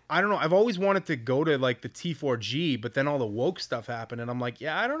don't know. I've always wanted to go to like the T4G, but then all the woke stuff happened, and I'm like,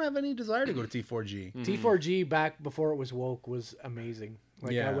 yeah, I don't have any desire to go to T4G. T4G back before it was woke was amazing.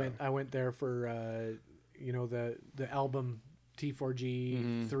 Like Yeah. I went there for the album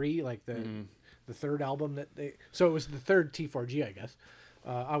T4G 3, like the third album that they. So it was the third T4G, I guess.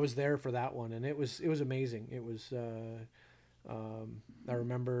 I was there for that one, and it was amazing. It was. I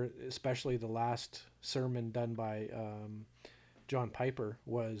remember especially the last sermon done by John Piper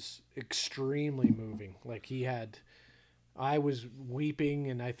was extremely moving. Like I was weeping,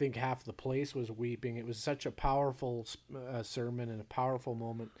 and I think half the place was weeping. It was such a powerful sermon and a powerful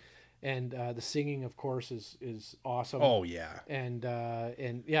moment. And the singing, of course, is awesome. Oh yeah. And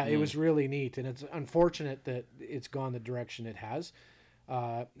yeah, it was really neat. And it's unfortunate that it's gone the direction it has.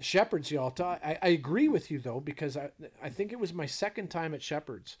 Shepherds, y'all. I agree with you though, because I think it was my second time at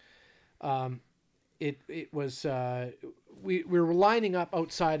Shepherds. It was we were lining up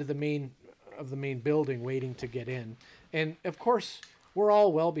outside of the main building waiting to get in, and of course we're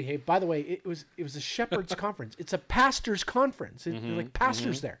all well behaved. By the way, it was a Shepherds conference. It's a pastors conference. It's like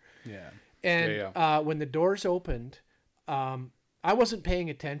pastors there. Yeah. And when the doors opened, I wasn't paying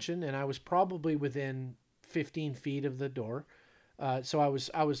attention, and I was probably within 15 feet of the door. So I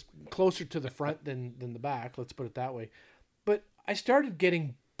was closer to the front than the back. Let's put it that way. But I started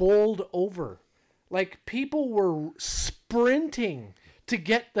getting bowled over. Like people were sprinting to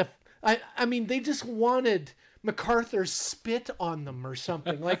get I mean, they just wanted MacArthur's spit on them or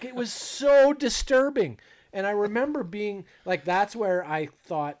something. Like it was so disturbing. And I remember being like, that's where I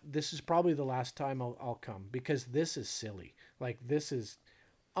thought this is probably the last time I'll come, because this is silly. Like this is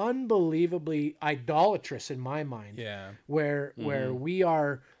unbelievably idolatrous in my mind. Yeah. Where we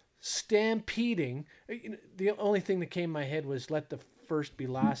are stampeding. The only thing that came in my head was let the first be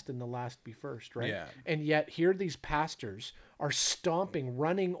last and the last be first, right? Yeah. And yet here these pastors are stomping,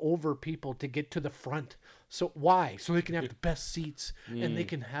 running over people to get to the front. So why? So they can have the best seats and they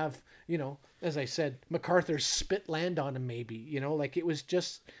can have, as I said, MacArthur's spit land on them maybe, like it was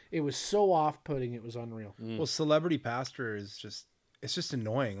so off-putting. It was unreal. Well, celebrity pastor is it's just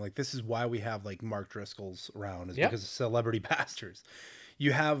annoying. Like this is why we have like Mark Driscoll's around, is because of celebrity pastors.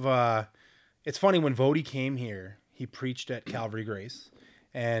 You have it's funny, when Vody came here, he preached at Calvary Grace,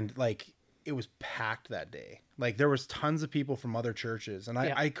 and like it was packed that day. Like there was tons of people from other churches, and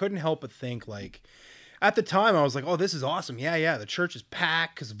I couldn't help but think, like, at the time I was like, oh, this is awesome. Yeah, the church is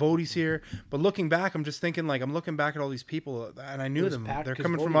packed because Vody's here. But looking back, I'm just thinking, like, I'm looking back at all these people, and I knew them. They're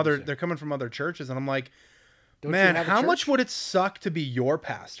coming from other churches, and I'm like, man, how much would it suck to be your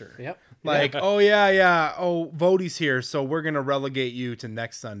pastor? Yep. Like, oh yeah. Oh, Vody's here, so we're gonna relegate you to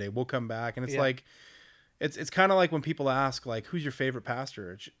next Sunday. We'll come back, and it's like, it's kind of like when people ask, like, who's your favorite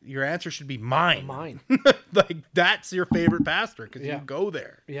pastor? Your answer should be mine. Like that's your favorite pastor because you go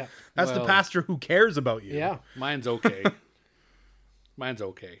there. Yeah. That's the pastor who cares about you. Yeah. Mine's okay.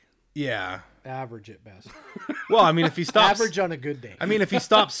 Yeah. Average at best. Well, I mean, if he stops Average on a good day. I mean, if he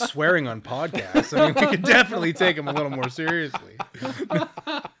stops swearing on podcasts, I mean, we could definitely take him a little more seriously.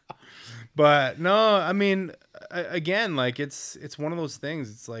 But no, I mean, again, like it's one of those things.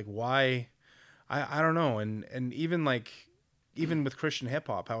 It's like, why? I don't know. And even with Christian hip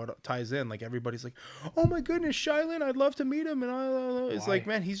hop, how it ties in, like everybody's like, oh my goodness, Shylin, I'd love to meet him. And it's like,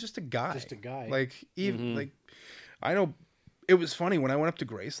 man, he's just a guy. Like even like, I know it was funny when I went up to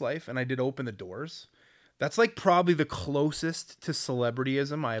Grace Life and I did Open the Doors. That's like probably the closest to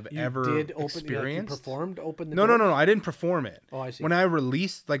celebrityism I have ever experienced. You performed Open the Doors? Doors? No, I didn't perform it. Oh, I see. When I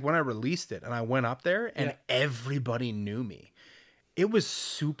released it and I went up there and everybody knew me. It was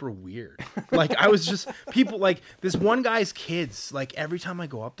super weird. Like I was just, people like this one guy's kids, like every time I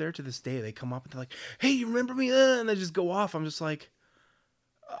go up there to this day, they come up and they're like, hey, you remember me? And they just go off. I'm just like,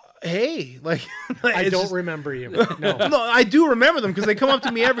 hey, like I don't remember you. No. No, I do remember them because they come up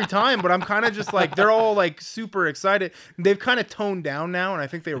to me every time, but I'm kind of just like, they're all like super excited. They've kind of toned down now, and I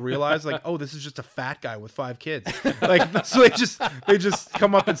think they realize like, oh, this is just a fat guy with 5 kids. Like, so they just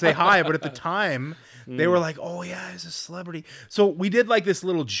come up and say hi. But at the time, they were like, oh yeah, he's a celebrity. So we did like this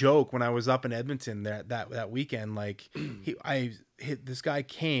little joke when I was up in Edmonton that weekend. Like this guy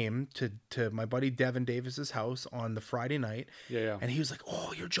came to my buddy Devin Davis's house on the Friday night. Yeah. And he was like,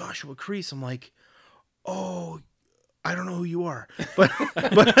 "Oh, you're Joshua Kriese." I'm like, "Oh, I don't know who you are,"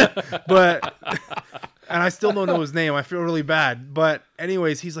 but and I still don't know his name. I feel really bad. But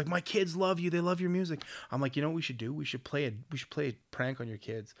anyways, he's like, "My kids love you. They love your music." I'm like, "You know what we should do? We should play a prank on your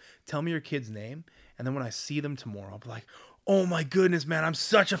kids. Tell me your kid's name, and then when I see them tomorrow, I'll be like, 'Oh my goodness, man, I'm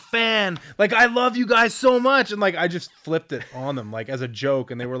such a fan. Like, I love you guys so much.'" And like, I just flipped it on them like as a joke,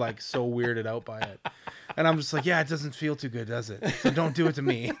 and they were like so weirded out by it. And I'm just like, "Yeah, it doesn't feel too good, does it? So don't do it to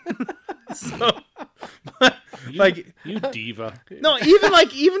me." So, but, you diva. No,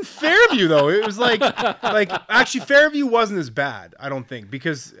 even Fairview though, it was like actually Fairview wasn't as bad, I don't think,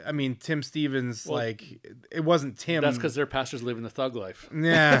 because I mean Tim Stevens, it wasn't Tim. That's because their pastors living the thug life.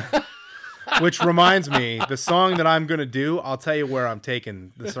 Yeah. Which reminds me, the song that I'm gonna do, I'll tell you where I'm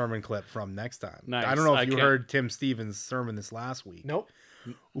taking the sermon clip from next time. Nice. I don't know if you heard Tim Stevens' sermon this last week. Nope.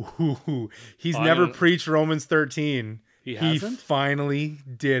 Ooh, he's never preached Romans 13. He hasn't? Finally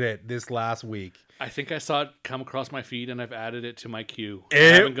did it this last week. I think I saw it come across my feed, and I've added it to my queue.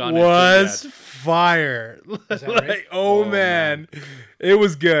 It was fire. Is that right? Oh man, it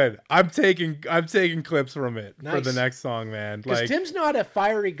was good. I'm taking clips from it for Nice. the next song, man. Because Tim's not a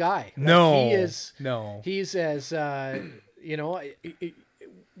fiery guy. No, he is. No, he's as when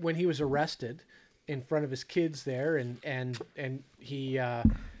he was arrested in front of his kids there, and he, I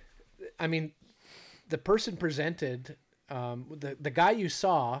mean, the person presented, the guy you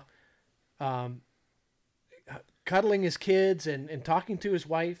saw, cuddling his kids and talking to his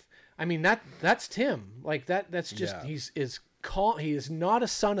wife. I mean, that's Tim. Like that's just, he's calm. He is not a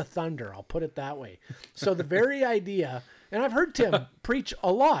son of thunder. I'll put it that way. So the very idea, and I've heard Tim preach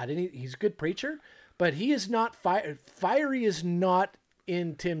a lot, and he's a good preacher, but he is not fiery is not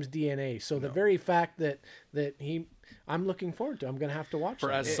in Tim's DNA. So the very fact that I'm looking forward to. I'm going to have to watch For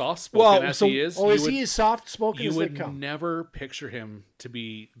that. as soft-spoken as he is. He as soft-spoken you as they would come? never picture him to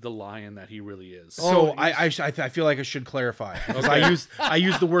be the lion that he really is. So I feel like I should clarify, because I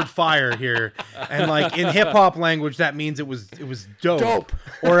used the word fire here, and like in hip hop language that means it was dope.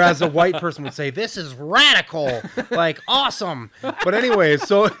 Or as a white person would say, this is radical, like awesome. But anyway,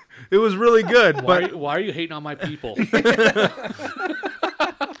 so it was really good. Why are you hating on my people?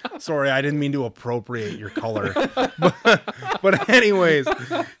 Sorry, I didn't mean to appropriate your color. But anyways,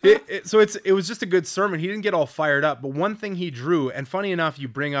 it was just a good sermon. He didn't get all fired up, but one thing he drew, and funny enough, you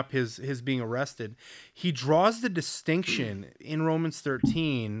bring up his being arrested, he draws the distinction in Romans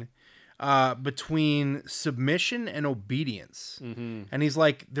 13 between submission and obedience. Mm-hmm. And he's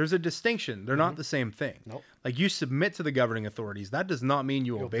like, there's a distinction. They're not the same thing. Nope. Like, you submit to the governing authorities. That does not mean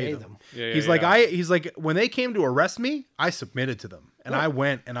you obey them. Yeah, he's like, when they came to arrest me, I submitted to them. And I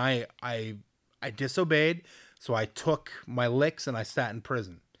went and I disobeyed. So I took my licks and I sat in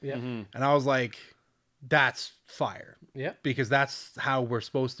prison. Yeah. Mm-hmm. And I was like, that's fire. Yeah. Because that's how we're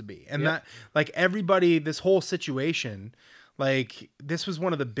supposed to be. And that, like, everybody, this whole situation, like, this was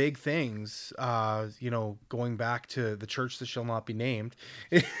one of the big things, going back to the church that shall not be named,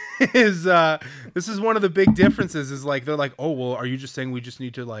 is this is one of the big differences, is like, they're like, oh, well, are you just saying we just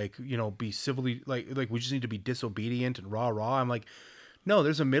need to, like, be civilly, like we just need to be disobedient and rah. I'm like, no,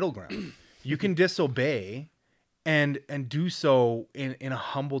 there's a middle ground. You can disobey and do so in a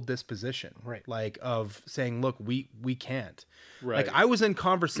humble disposition, right? Like, of saying, look, we can't. Right. Like, I was in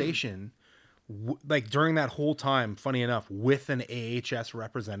conversation like during that whole time, funny enough, with an AHS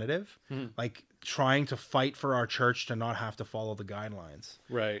representative, like trying to fight for our church to not have to follow the guidelines.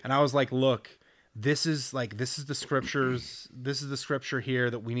 Right. And I was like, look, this is the scriptures. This is the scripture here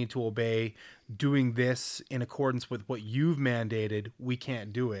that we need to obey. Doing this in accordance with what you've mandated, we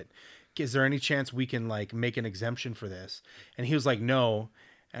can't do it. Is there any chance we can like make an exemption for this? And he was like, no.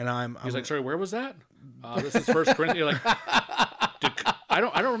 And he's like, sorry, where was that? This is 1 Corinthians. You're like, I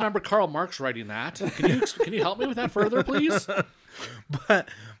don't remember Karl Marx writing that. Can you help me with that further, please?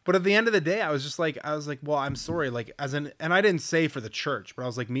 But at the end of the day, I was like, well, I'm sorry. Like, and I didn't say for the church, but I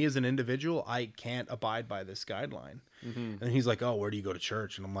was like, me as an individual, I can't abide by this guideline. Mm-hmm. And he's like, oh, where do you go to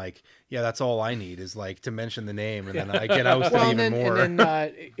church? And I'm like, yeah, that's all I need is like to mention the name, and then I get ousted even more. And then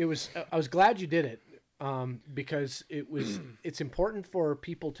I was glad you did it, because it's important for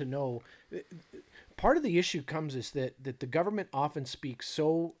people to know. Part of the issue comes is that the government often speaks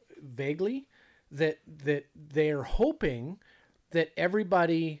so vaguely that they're hoping that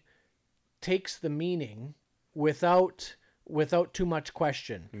everybody takes the meaning without too much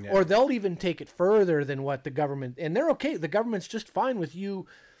question, or they'll even take it further than what the government, and they're okay. The government's just fine with you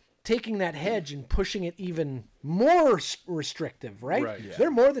taking that hedge and pushing it even more restrictive, right? Right. Yeah.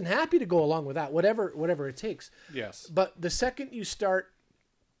 They're more than happy to go along with that, whatever it takes. Yes. But the second you start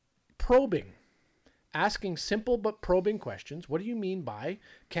probing, asking simple but probing questions, what do you mean by,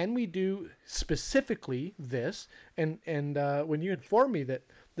 can we do specifically this? And when you informed me that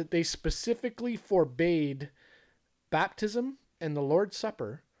they specifically forbade baptism and the Lord's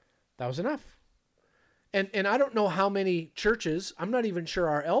Supper, that was enough. And I don't know how many churches, I'm not even sure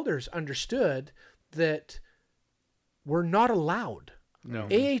our elders understood that we're not allowed. No.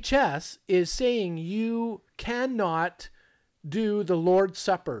 AHS is saying you cannot do the Lord's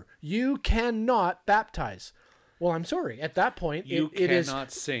Supper. You cannot baptize. Well, I'm sorry. At that point, You it is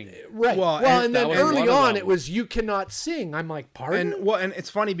cannot sing. right. Well, Well, and and that then was early one of on, them. it was you cannot sing. I'm like, pardon? And it's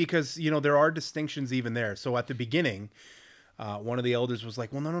funny because there are distinctions even there. So at the beginning, one of the elders was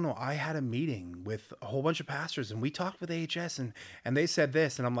like, well, no, I had a meeting with a whole bunch of pastors and we talked with AHS and they said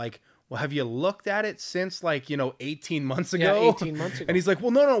this. And I'm like, well, have you looked at it since 18 months ago? Yeah, 18 months ago. And he's like,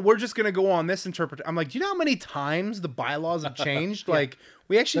 well, no, we're just going to go on this interpretation. I'm like, do you know how many times the bylaws have changed? Like,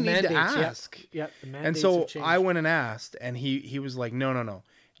 we actually need to ask. Yeah, the And mandates so have changed. I went and asked, and he was like, no,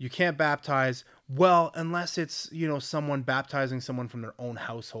 you can't baptize. Well, unless it's, someone baptizing someone from their own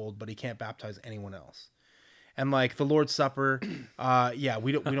household, but he can't baptize anyone else. And like the Lord's Supper,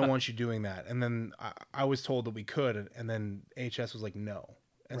 we don't want you doing that. And then I was told that we could, and then AHS was like, no.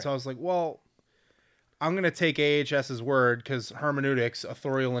 And so I was like, well, I'm going to take AHS's word because hermeneutics,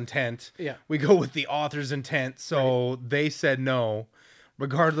 authorial intent. Yeah. We go with the author's intent. So they said no,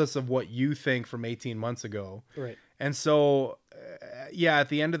 regardless of what you think from 18 months ago. Right. And so, at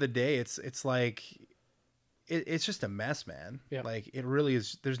the end of the day, it's like, it's just a mess, man. Yeah. Like it really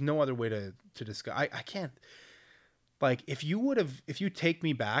is. There's no other way to discuss. I can't. Like if you take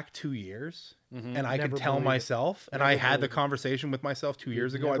me back 2 years and I could Never tell believe it. myself and I had the conversation with myself 2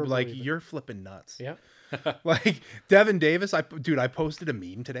 years ago, I'd never be like, believe it. you're flipping nuts. Yeah. Like Devin Davis, I posted a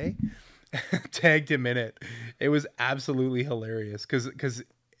meme today, tagged him in it. It was absolutely hilarious because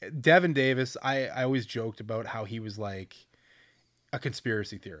Devin Davis, I always joked about how he was like a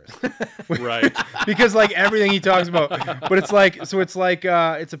conspiracy theorist. Right. Because like everything he talks about, but it's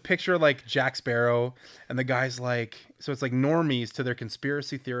a picture of like Jack Sparrow and the guy's like, so it's like normies to their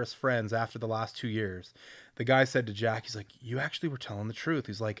conspiracy theorist friends after the last 2 years. The guy said to Jack, he's like, you actually were telling the truth.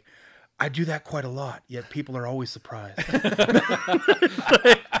 He's like, I do that quite a lot, yet people are always surprised.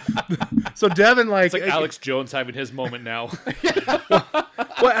 So Devin, It's like Alex Jones having his moment now.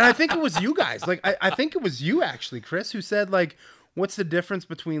 well, and I think it was you guys. Like, I think it was you actually, Chris, who said like, what's the difference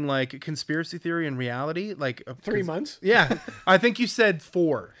between like conspiracy theory and reality? Like 3 months. Yeah, I think you said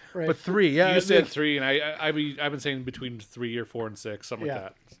 4, Right. but 3. Yeah, You said 3, and I've been saying between 3 or 4 and 6, something Yeah. like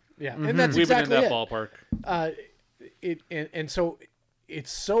that. Yeah. And that's We've exactly been in that it. ballpark. And so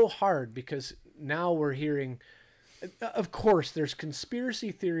it's so hard because now we're hearing, of course, there's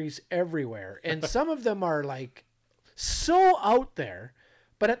conspiracy theories everywhere, and some of them are like so out there,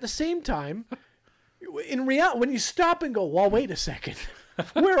 but at the same time, in reality, when you stop and go, well, wait a second,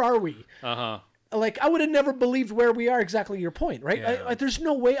 where are we? Like, I would have never believed where we are. Exactly your point, right? Yeah. There's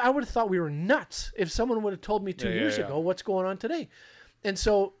no way. I would have thought we were nuts if someone would have told me 2 years ago what's going on today. And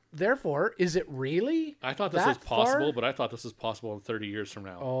so, therefore, is it really? I thought this was possible, but I thought this was possible in 30 years from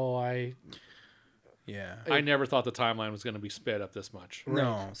now. Oh, yeah. I never thought the timeline was going to be sped up this much.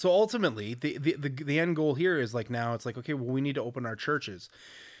 No. So ultimately, the end goal here is like now it's like, okay, well, we need to open our churches.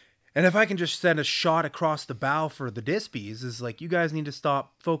 And if I can just send a shot across the bow for the Dispies, is like, you guys need to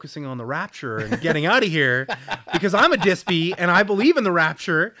stop focusing on the rapture and getting out of here because I'm a Dispy and I believe in the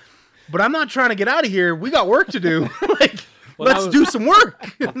rapture, but I'm not trying to get out of here. We got work to do. Let's do some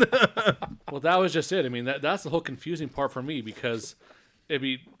work. Well, that was just it. I mean, that's the whole confusing part for me because it'd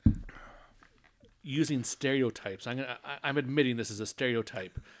be using stereotypes. I'm admitting this is a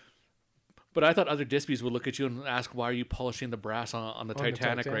stereotype. But I thought other Dispies would look at you and ask, why are you polishing the brass on the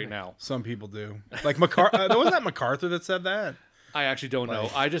Titanic right now? Some people do. Like MacArthur. Wasn't that MacArthur that said that? I actually don't know.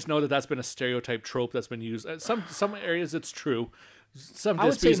 I just know that that's been a stereotype trope that's been used. Some areas it's true. Some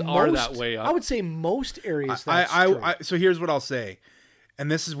Dispies are that way. I would say most areas that's true. So here's what I'll say.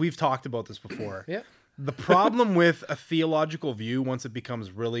 And we've talked about this before. Yeah. The problem with a theological view, once it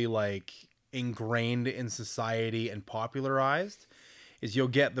becomes really like ingrained in society and popularized, is you'll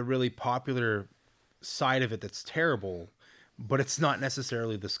get the really popular side of it that's terrible, but it's not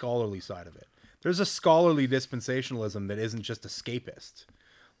necessarily the scholarly side of it. There's a scholarly dispensationalism that isn't just escapist.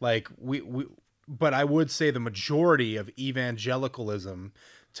 Like but I would say the majority of evangelicalism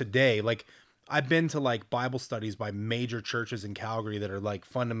today, like I've been to like Bible studies by major churches in Calgary that are like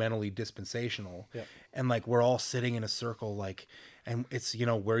fundamentally dispensational. Yep. And like we're all sitting in a circle, like, and it's, you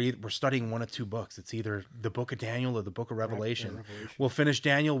know, we're studying one of two books. It's either the book of Daniel or the book of Revelation. We'll finish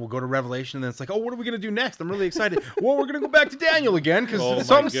Daniel, we'll go to Revelation, and then it's like, oh, what are we going to do next? I'm really excited. Well, we're going to go back to Daniel again because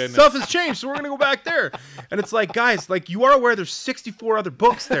some stuff has changed, so we're going to go back there. And it's like, guys, like you are aware there's 64 other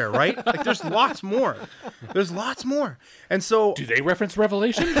books there, right? Like there's lots more. There's lots more. And so... Do they reference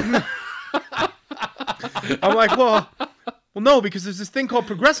Revelation? I'm like, well, no, because there's this thing called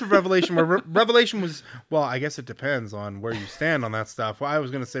progressive revelation where revelation was, well, I guess it depends on where you stand on that stuff. Well, I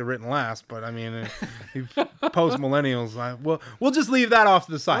was going to say written last, but I mean, post millennials, we'll just leave that off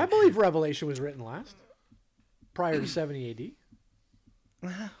to the side. I believe Revelation was written last, prior to 70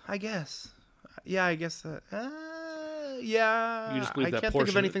 AD. I guess. Yeah, I guess. Yeah. You just believe I that can't think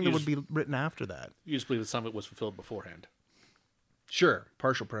of anything that would be written after that. You just believe that some of it was fulfilled beforehand. Sure.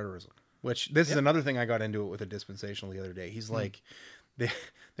 Partial preterism. Which this is another thing I got into it with a dispensational the other day. He's like, they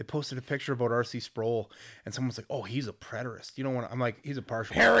posted a picture about R.C. Sproul, and someone's like, "Oh, he's a preterist." You know what? I'm like, he's a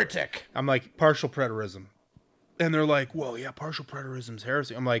partial heretic. I'm like, partial preterism, and they're like, "Well, yeah, partial preterism's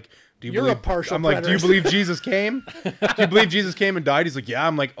heresy." I'm like, You're a partial I'm like, do you believe Jesus came? Do you believe Jesus came and died? He's like, yeah.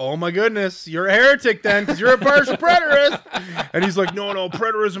 I'm like, oh my goodness, you're a heretic then, because you're a partial preterist. And he's like, no,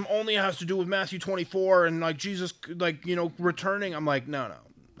 preterism only has to do with Matthew 24 and like Jesus, like, you know, returning. I'm like, no.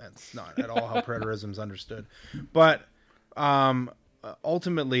 That's not at all how preterism's understood. But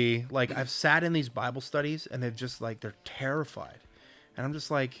ultimately, like, I've sat in these Bible studies and they're just like, they're terrified. And I'm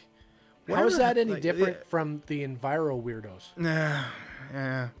just like, how is that any different from the Enviro weirdos?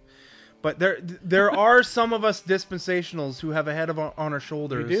 Yeah. But there are some of us dispensationals who have a head on our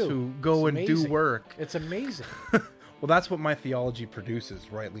shoulders who go and do work. It's amazing. Well, that's what my theology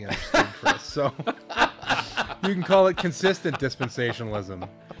produces, rightly understood, Chris. So you can call it consistent dispensationalism.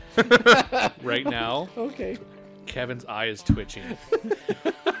 Right now, okay. Kevin's eye is twitching.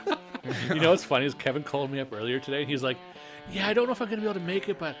 You know what's funny is Kevin called me up earlier today, and he's like, yeah, I don't know if I'm going to be able to make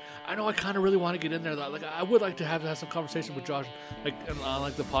it, but I know I kind of really want to get in there. Like, I would like to have some conversation with Josh, like on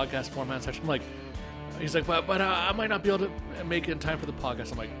like the podcast format section. I'm like, he's like, but I might not be able to make it in time for the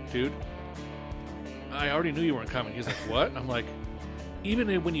podcast. I'm like, dude, I already knew you weren't coming. He's like, what? I'm like,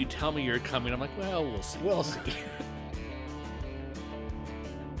 even when you tell me you're coming, I'm like, well, we'll see. We'll see.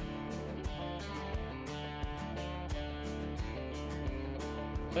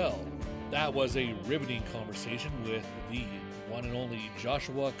 Well, that was a riveting conversation with the one and only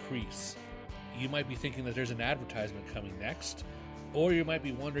Joshua Kriese. You might be thinking that there's an advertisement coming next, or you might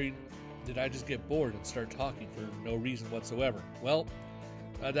be wondering, did I just get bored and start talking for no reason whatsoever? Well,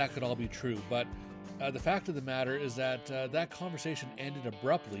 that could all be true, but the fact of the matter is that that conversation ended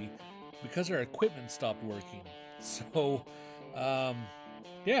abruptly because our equipment stopped working. So,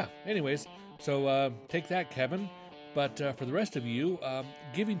 yeah, anyways, so take that, Kevin. But for the rest of you,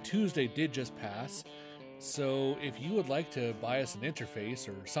 Giving Tuesday did just pass. So if you would like to buy us an interface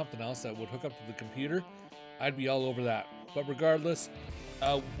or something else that would hook up to the computer, I'd be all over that. But regardless,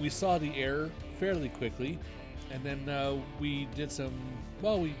 we saw the error fairly quickly. And then we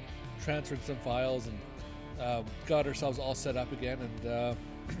transferred some files and got ourselves all set up again and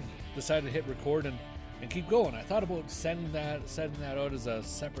decided to hit record and keep going. I thought about sending that out as a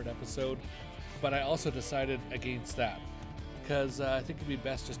separate episode, but I also decided against that because I think it'd be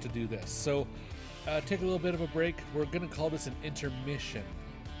best just to do this. So take a little bit of a break. We're going to call this an intermission.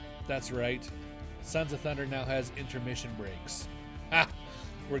 That's right. Sons of Thunder now has intermission breaks.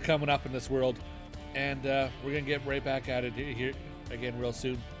 We're coming up in this world, and we're going to get right back at it here again real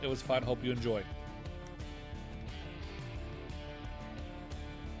soon. It was fun. Hope you enjoy.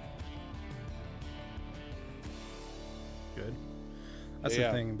 Good. That's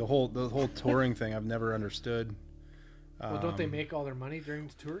the thing. The whole touring thing I've never understood. Well, don't they make all their money during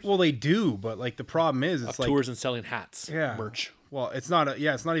the tours? Well, they do, but like the problem is it's like tours and selling hats, merch. Well, it's not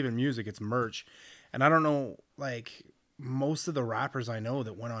it's not even music, it's merch. And I don't know, like most of the rappers I know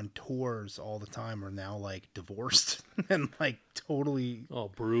that went on tours all the time are now like divorced and like totally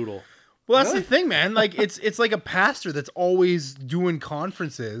brutal. Well, that's the thing, man. Like it's like a pastor that's always doing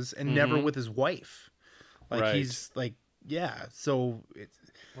conferences and never with his wife. Like he's like so it's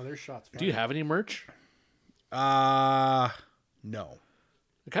there's shots fired. Do you have any merch? No. I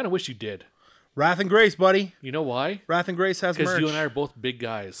kind of wish you did. Wrath and Grace, buddy. You know why? Wrath and Grace has merch. Because you and I are both big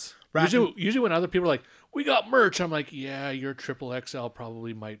guys. Usually when other people are like, we got merch, I'm like, yeah, your XXL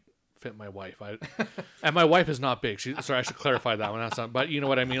probably might fit my wife. And my wife is not big. Sorry, I should clarify that one. That's not. But you know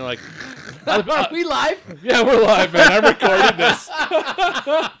what I mean. Like, Are we live? yeah, we're live, man. I'm recording this.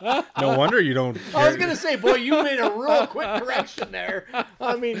 No wonder you don't. I was gonna say, boy, you made a real quick correction there.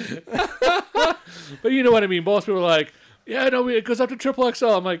 I mean, But you know what I mean. Most people are like, yeah, no, it goes up to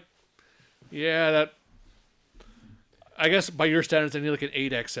XXL. I'm like, yeah, that. I guess by your standards, I need like an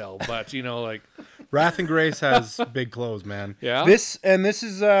 8XL. But you know, like. Wrath and Grace has big clothes, man. Yeah. This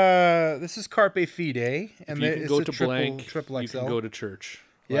is Carpe Fide, and You can it's go a to blank. triple You XL. can go to church.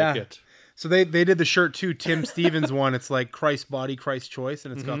 Yeah. Like it. So they did the shirt too. Tim Stevens one. It's like Christ body, Christ choice,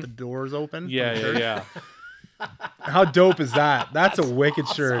 and it's got the doors open. Yeah. How dope is that? That's a wicked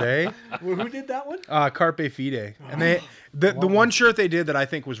shirt, eh? who did that one? Carpe Fide, and the one shirt they did that I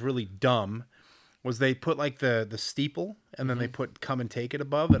think was really dumb was they put like the steeple and then they put "come and take it"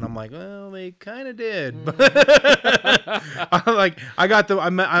 above, and I'm like, well, they kind of did.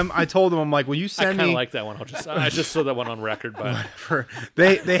 I told them, I'm like, will you I send kind me? of like that one. I just saw that one on record, but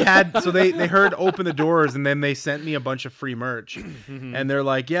They heard open the doors, and then they sent me a bunch of free merch, and they're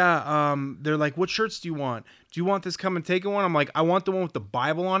like, they're like, what shirts do you want? Do you want this "come and take it" one? I'm like, I want the one with the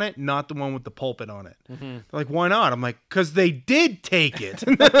Bible on it, not the one with the pulpit on it. They're like, why not? I'm like, because they did take it.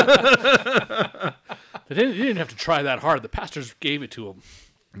 they didn't have to try that hard. The pastors gave it to them.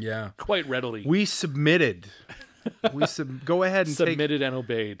 Yeah, Quite readily. we submitted. Go ahead and Submitted and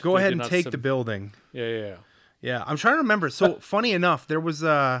obeyed. Go They ahead did and not take the building. Yeah. Yeah, I'm trying to remember. So funny enough, there was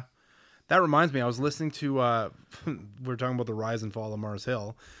that reminds me. I was listening to we're talking about the rise and fall of Mars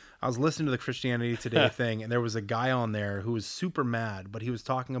Hill. I was listening to the Christianity Today thing, and there was a guy on there who was super mad, but he was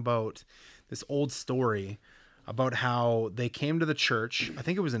talking about this old story about how they came to the church. I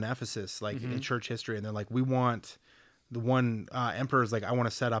think it was in Ephesus, like in church history, and they're like, we want the one emperor's like, I want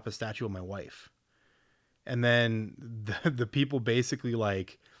to set up a statue of my wife. And then the people basically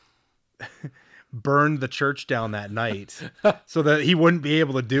like burned the church down that night so that he wouldn't be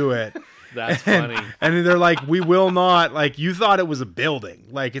able to do it. That's funny. And they're like, we will not, like, you thought it was a building.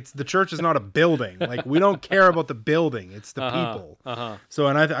 Like, the church is not a building. Like, we don't care about the building. It's the people. So,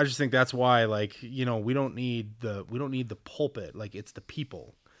 and I just think that's why, like, you know, we don't need the pulpit. Like, it's the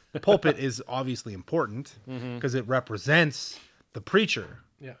people. The pulpit is obviously important because it represents the preacher.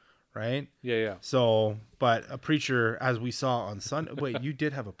 Yeah. Right? Yeah. So, but a preacher, as we saw on Sunday, wait, you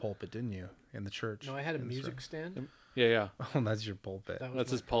did have a pulpit, didn't you, in the church? No, I had a music stand. Yeah. Oh, that's your pulpit.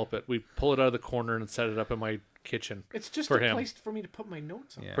 That's his pulpit. We pull it out of the corner and set it up in my kitchen. It's just for a him. place for me to put my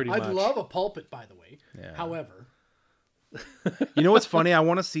notes on. Yeah. Pretty I'd much. love a pulpit, by the way. Yeah. However, You know what's funny? I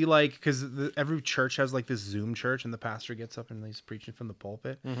want to see, like, because every church has like this Zoom church, and the pastor gets up and he's preaching from the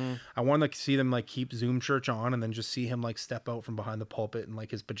pulpit. I want to like see them like keep Zoom church on, and then just see him like step out from behind the pulpit in like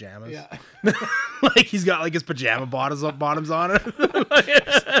his pajamas. yeah. Like he's got like his pajama bottoms on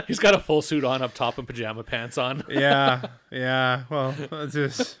it. He's got a full suit on up top and pajama pants on. Yeah. Well, it's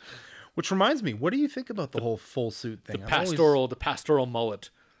just. Which reminds me, what do you think about the whole full suit thing? The pastoral mullet.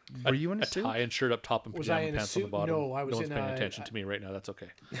 Were you in a A suit? tie and shirt up top and Was I pajama in a pants on the suit? bottom. No, I was one's in paying a- attention to me right now. That's okay.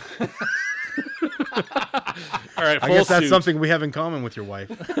 All right, I full guess that's suit. something we have in common with your wife.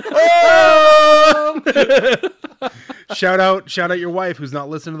 Shout out your wife who's not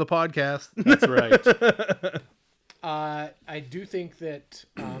listening to the podcast. That's right. I do think that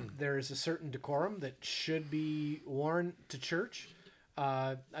there is a certain decorum that should be worn to church.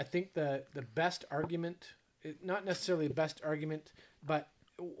 I think the best argument, not necessarily the best argument, but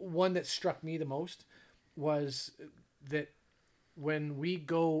one that struck me the most was that when we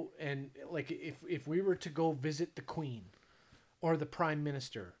go and like if we were to go visit the Queen or the Prime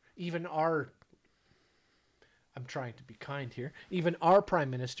Minister, even I'm trying to be kind here, even our Prime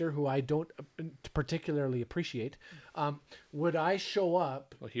Minister, who I don't particularly appreciate, would I show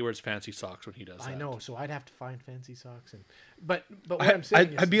up? Well, he wears fancy socks when he does that. I know, so I'd have to find fancy socks. But what I'm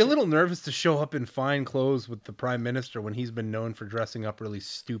saying is... I'd be a little nervous to show up in fine clothes with the Prime Minister when he's been known for dressing up really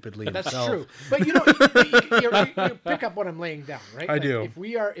stupidly That's himself. true. But you know, you pick up what I'm laying down, right? I do. If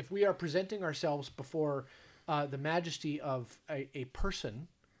we are presenting ourselves before the majesty of a person,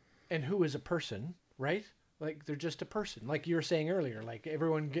 and who is a person, right? Like, they're just a person. Like you were saying earlier, like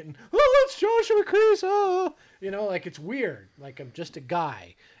everyone getting, oh, it's Joshua Kriese. Oh. You know, like it's weird. Like I'm just a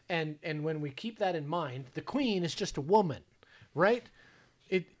guy. And when we keep that in mind, the Queen is just a woman, right?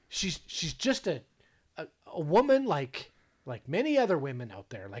 She's just a woman like many other women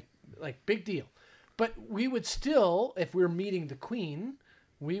out there, like big deal. But we would still, if we're meeting the Queen,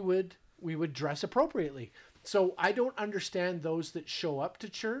 we would dress appropriately. So I don't understand those that show up to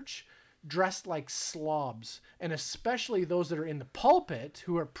church dressed like slobs, and especially those that are in the pulpit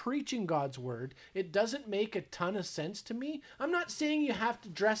who are preaching God's word, it doesn't make a ton of sense to me. I'm not saying you have to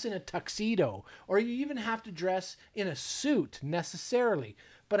dress in a tuxedo or you even have to dress in a suit necessarily,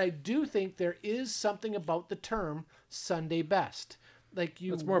 but I do think there is something about the term Sunday best. Like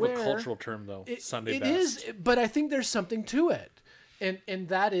It's more of a cultural term, though. Sunday best. It is, but I think there's something to it. And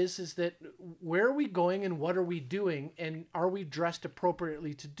that is that where are we going and what are we doing, and are we dressed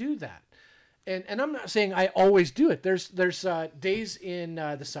appropriately to do that? And I'm not saying I always do it. There's days in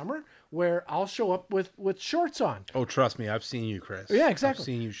the summer where I'll show up with shorts on. Oh, trust me, I've seen you, Chris. Yeah, exactly. I've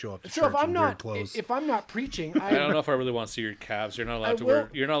seen you show up to So church if I'm in not weird clothes. if I'm not preaching, I don't know if I really want to see your calves. You're not allowed to wear.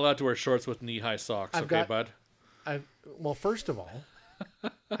 You're not allowed to wear shorts with knee-high socks. Bud? Well, first of all,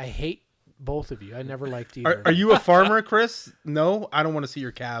 I hate both of you. I never liked either. Are you a farmer, Chris? No, I don't want to see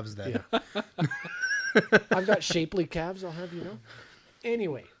your calves then. Yeah. I've got shapely calves, I'll have you know.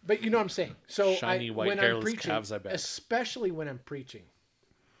 Anyway, but you know what I'm saying. So Shiny, white, when hairless I'm preaching, calves, I bet. especially when I'm preaching.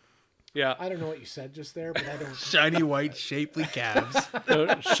 Yeah. I don't know what you said just there, but I don't. Shiny, white, shapely calves.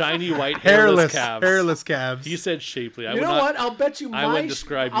 Shiny, white, hairless calves. Hairless calves. You said shapely. You know what? I'll bet you I wouldn't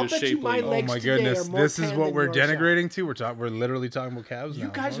describe you as shapely. Oh my goodness, this is what we're denigrating to. We're literally talking about calves now.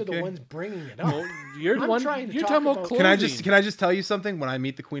 You guys are the ones bringing it up. You're the one. You're talking about clothing. Can I just tell you something? When I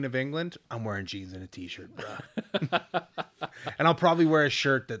meet the Queen of England, I'm wearing jeans and a t-shirt, bruh. And I'll probably wear a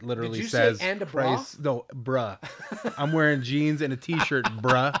shirt that literally says say, and a bra? Christ, no, bruh. I'm wearing jeans and a t-shirt,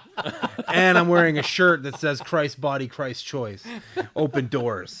 bruh. And I'm wearing a shirt that says Christ body, Christ choice. Open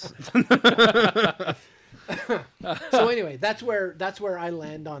doors. So anyway, that's where I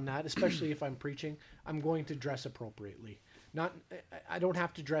land on that, especially if I'm preaching. I'm going to dress appropriately. I don't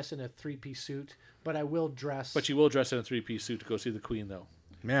have to dress in a 3-piece suit, but I will dress. But you will dress in a 3-piece suit to go see the Queen, though.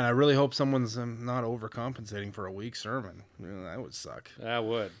 Man, I really hope someone's not overcompensating for a weak sermon. That would suck. That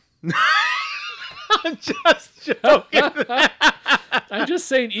would. I'm just joking. I'm just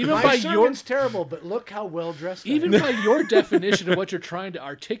saying, even My by sermon's terrible, but look how well dressed. Even by your definition of what you're trying to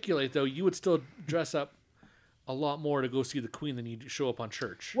articulate, though, you would still dress up a lot more to go see the Queen than you show up on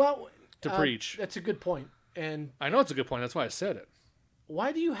church. Well, to preach. That's a good point, and I know it's a good point. That's why I said it.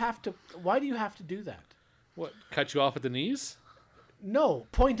 Why do you have to do that? What, cut you off at the knees? No,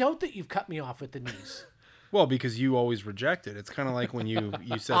 point out that you've cut me off at the knees. Well, because you always reject it. It's kind of like when you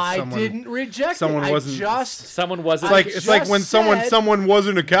said I didn't reject someone it. wasn't. Someone wasn't. It's like when someone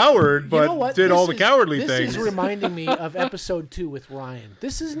wasn't a coward, but did all the cowardly things. This is reminding me of episode 2 with Ryan.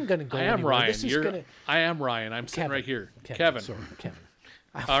 This isn't going to go. I am anywhere. Ryan. I am Ryan. I'm sitting right here. Kevin. Sorry, Kevin.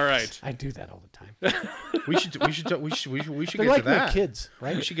 All right. I do that all the time. We should They're get like to that. My kids,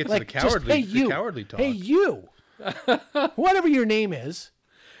 right? We should get to like, the cowardly talk. Hey, you. Whatever your name is.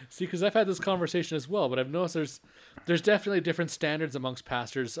 See, because I've had this conversation as well, but I've noticed there's definitely different standards amongst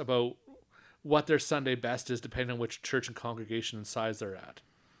pastors about what their Sunday best is, depending on which church and congregation and size they're at.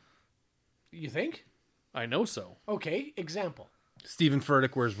 You think? I know so. Okay, example. Stephen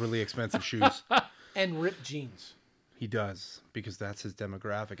Furtick wears really expensive shoes. And ripped jeans. He does, because that's his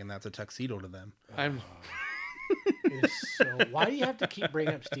demographic, and that's a tuxedo to them. Why do you have to keep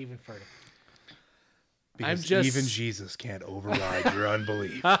bringing up Stephen Furtick? Because even Jesus can't override your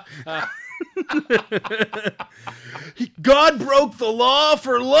unbelief. God broke the law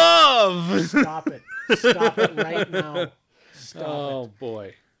for love. Stop it. Stop it right now. Stop it. Oh,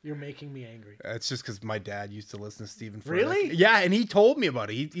 boy. You're making me angry. It's just because my dad used to listen to Stephen Furtick. Really? Yeah, and he told me about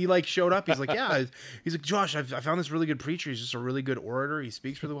it. He like showed up. He's like, yeah. He's like, Josh, I found this really good preacher. He's just a really good orator. He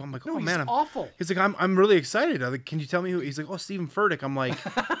speaks really well. I'm like, oh, man. He's awful. He's like, I'm really excited. I'm like, can you tell me who? He's like, oh, Stephen Furtick. I'm like,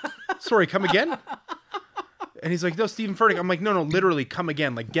 sorry, come again? And he's like, no, Stephen Furtick. I'm like, no, literally, come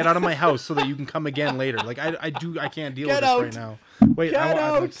again. Like, get out of my house so that you can come again later. Like, I can't deal with this right now. Wait, Get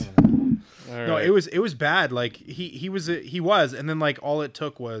out. No, it was bad. Like, he was, and then like all it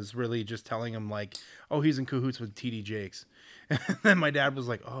took was really just telling him like, oh, he's in cahoots with TD Jakes. And then my dad was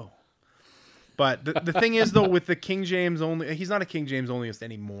like, oh. But the thing is though, with the King James only, he's not a King James onlyist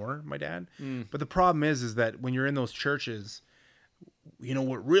anymore, my dad. But the problem is that when you're in those churches, you know,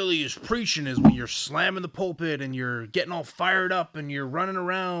 what really is preaching is when you're slamming the pulpit and you're getting all fired up and you're running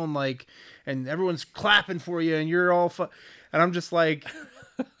around like, and everyone's clapping for you and you're all, and I'm just like,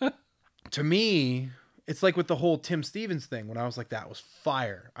 to me, it's like with the whole Tim Stevens thing when I was like, that was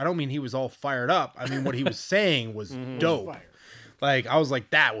fire. I don't mean he was all fired up. I mean, what he was saying was dope. Like, I was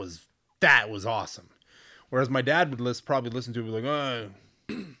like, that was awesome. Whereas my dad would probably listen to it and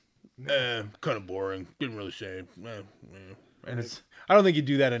be like, kind of boring. Didn't really say it. And it's, I don't think he'd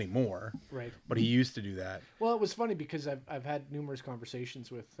do that anymore. Right. But he used to do that. Well, it was funny because I've had numerous conversations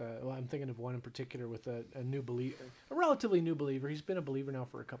with, I'm thinking of one in particular with a new believer, a relatively new believer. He's been a believer now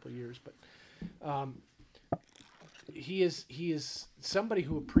for a couple of years, but he is somebody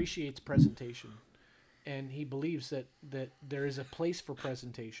who appreciates presentation, and he believes that there is a place for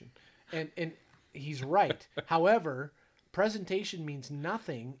presentation, and he's right. However, presentation means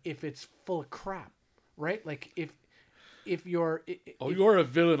nothing if it's full of crap, right? Like if you're you're a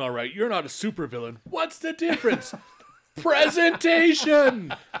villain, all right. You're not a super villain. What's the difference?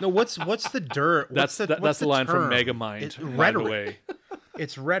 Presentation. No, what's the dirt? That's the line from Megamind. Rhetoric.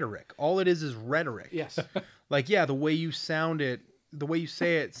 It's rhetoric. All it is rhetoric. Yes. Like, yeah, the way you sound it, the way you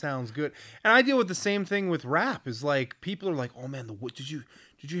say it sounds good. And I deal with the same thing with rap. Is like people are like, "Oh man, did you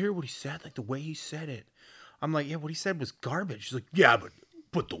hear what he said? Like the way he said it." I'm like, "Yeah, what he said was garbage." He's like, "Yeah,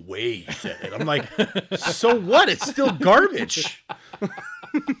 but the way he said it." I'm like, "So what? It's still garbage."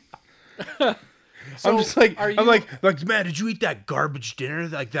 So I'm just like, I'm like, man, did you eat that garbage dinner?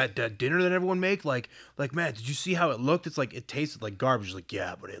 Like that dinner that everyone make? Like, man, did you see how it looked? It's like, it tasted like garbage. Like,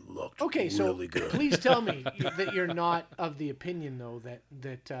 yeah, but it looked really good. Please tell me that you're not of the opinion, though,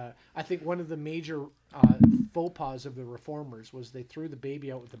 that I think one of the major faux pas of the reformers was they threw the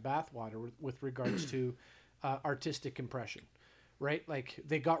baby out with the bathwater with regards to artistic impression. Right? Like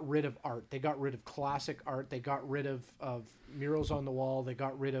they got rid of art. They got rid of classic art. They got rid of murals on the wall. They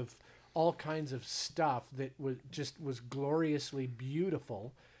got rid of all kinds of stuff that was gloriously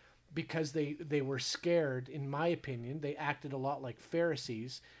beautiful because they were scared. In my opinion, they acted a lot like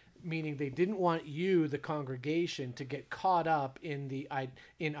Pharisees, meaning they didn't want you, the congregation, to get caught up in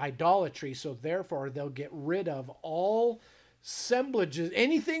idolatry. So therefore they'll get rid of all semblages,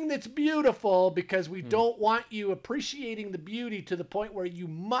 anything that's beautiful, because we don't want you appreciating the beauty to the point where you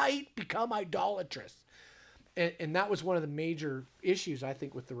might become idolatrous. And that was one of the major issues, I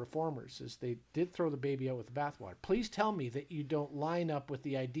think, with the reformers, is they did throw the baby out with the bathwater. Please tell me that you don't line up with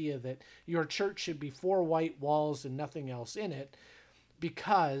the idea that your church should be 4 white walls and nothing else in it,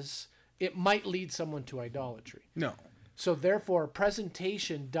 because it might lead someone to idolatry. No. So therefore,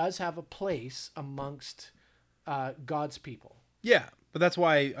 presentation does have a place amongst God's people. Yeah, but that's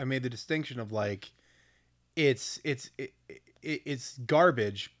why I made the distinction of like, it's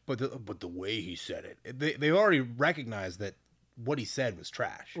garbage, but the way he said it, they already recognized that what he said was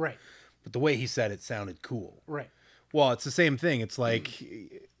trash. Right. But the way he said it sounded cool. Right. Well, it's the same thing. It's like,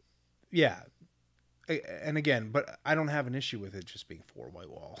 yeah. And again, but I don't have an issue with it just being 4 white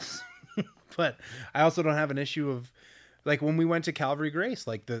walls. But I also don't have an issue of, like, when we went to Calvary Grace,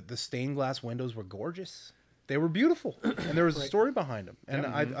 like the stained glass windows were gorgeous. They were beautiful, and there was a story behind them, and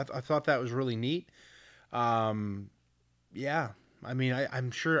I thought that was really neat. Yeah, I mean,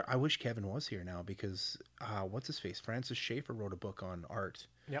 I'm sure. I wish Kevin was here now, because what's his face? Francis Schaeffer wrote a book on art.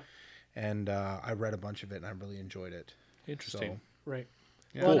 Yep. And I read a bunch of it, and I really enjoyed it. Interesting. So, right.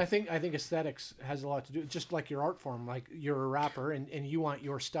 Yeah. Well, and I think aesthetics has a lot to do, just like your art form. Like, you're a rapper, and you want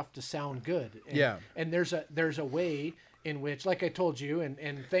your stuff to sound good. And, yeah. And there's a way in which, like I told you,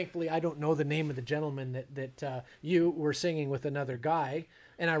 and thankfully I don't know the name of the gentleman that you were singing with another guy,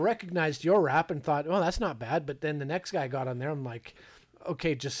 and I recognized your rap and thought, oh, that's not bad. But then the next guy got on there, I'm like,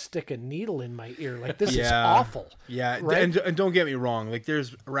 okay, just stick a needle in my ear. Like, this is awful. Yeah, right? and don't get me wrong. Like,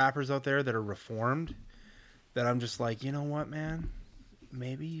 there's rappers out there that are reformed that I'm just like, you know what, man?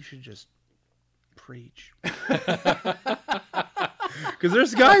 Maybe you should just preach. Because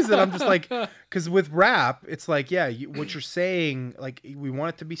there's guys that I'm just like, because with rap, it's like, yeah, what you're saying, like, we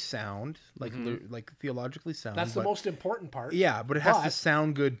want it to be sound, like, like theologically sound. That's the most important part. Yeah, but it has to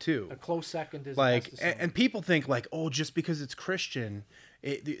sound good too. A close second is like, and people think like, oh, just because it's Christian,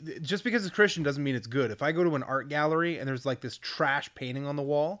 just because it's Christian doesn't mean it's good. If I go to an art gallery and there's like this trash painting on the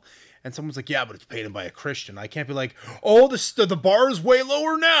wall, and someone's like, yeah, but it's painted by a Christian, I can't be like, oh, the bar is way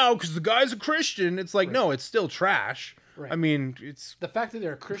lower now because the guy's a Christian. It's like, no, it's still trash. Right. I mean, it's the fact that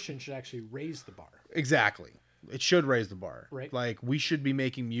they're a Christian should actually raise the bar. Exactly. It should raise the bar. Right. Like, we should be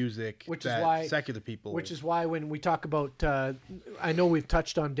making music that secular people. Which is why when we talk about, I know we've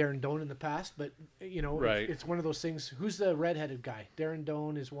touched on Darren Doan in the past, but you know, it's one of those things. Who's the redheaded guy? Darren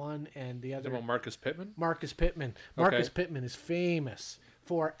Doan is one, and the other. Is it Marcus Pittman? Marcus Pittman. Marcus Pittman is famous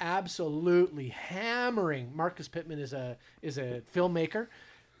for absolutely hammering. Marcus Pittman is a filmmaker.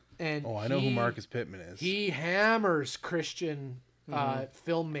 And I know who Marcus Pittman is. He hammers Christian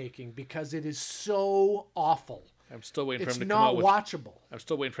filmmaking because it is so awful. I'm still waiting for him to come out with... It's not watchable. I'm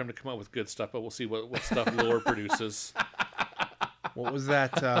still waiting for him to come out with good stuff, but we'll see what stuff Lord produces. What was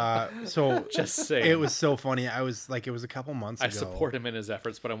that? So just saying. It was so funny. I was like, it was a couple months ago. I support him in his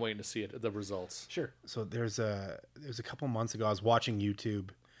efforts, but I'm waiting to see the results. Sure. So there was a couple months ago, I was watching YouTube,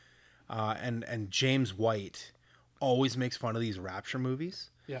 and James White always makes fun of these Rapture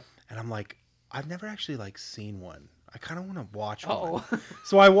movies. Yeah. And I'm like, I've never actually like seen one. I kind of want to watch one. Uh-oh.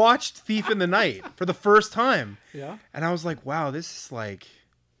 So I watched Thief in the Night for the first time. Yeah. And I was like, wow, this is like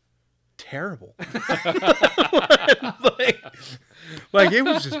terrible. like it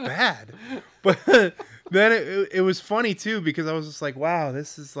was just bad. But then it was funny too, because I was just like, wow,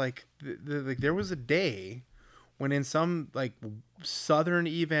 this is like there was a day when in some like Southern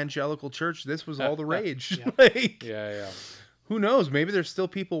evangelical church, this was all the rage. Yeah. Like, Yeah. who knows? Maybe there's still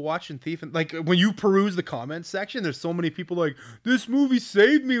people watching Thief. And like when you peruse the comment section, there's so many people like, this movie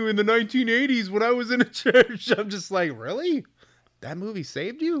saved me in the 1980s when I was in a church. I'm just like, really? That movie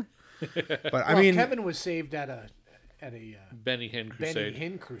saved you? But I mean, Kevin was saved at a Benny Hinn Crusade. Benny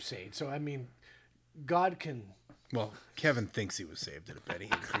Hinn crusade. So I mean, God can. well, Kevin thinks he was saved at a Benny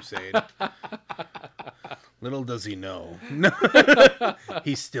Hinn crusade. Little does he know. No,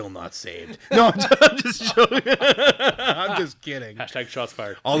 he's still not saved. No, I'm just joking. I'm just kidding. Hashtag shots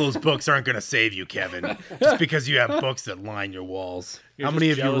fired. All those books aren't going to save you, Kevin. Just because you have books that line your walls. How many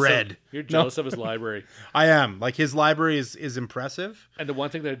have you read? You're jealous of his library. I am. Like, his library is impressive. And the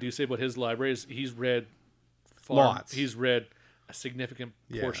one thing that I do say about his library is he's read Lots. He's read a significant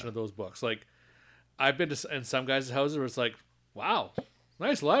portion of those books. Like, I've been to in some guys' houses where it's like, wow,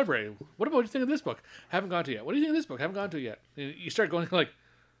 nice library. What about you think of this book? Haven't gone to yet. What do you think of this book? Haven't gone to yet. And you start going like,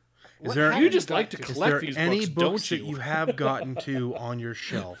 Is there you just like to is collect there these any books, books don't that you? you have gotten to on your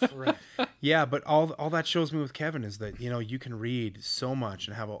shelf? Right. Yeah, but all that shows me with Kevin is that, you know, you can read so much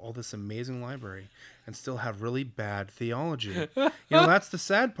and have all this amazing library and still have really bad theology. You know, that's the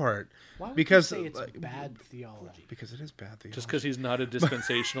sad part. Why would because you say it's bad theology? because it is bad theology. Just because he's not a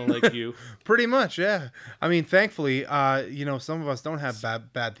dispensational like you. Pretty much, yeah. I mean, thankfully, you know, some of us don't have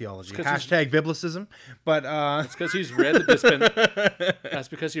bad theology. Hashtag biblicism. But It's because he's read the That's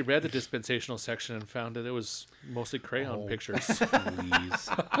because he read the dispensational section and found that it was mostly crayon pictures. please.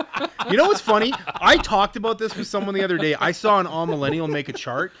 You know what's funny? I talked about this with someone the other day. I saw an All Millennial make a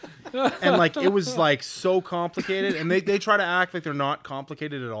chart, and like it was like so complicated, and they try to act like they're not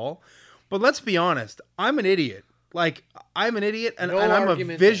complicated at all. But let's be honest, I'm an idiot. Like, I'm an idiot, and I'm a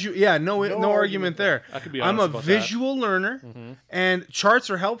visual. Yeah, no argument there. I could be I'm honest a about visual learner, and charts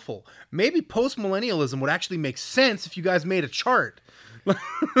are helpful. Maybe post-millennialism would actually make sense if you guys made a chart.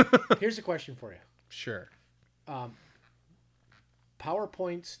 Here's a question for you. Sure.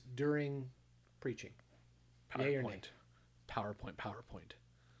 PowerPoints during preaching. Yay or nay? PowerPoint.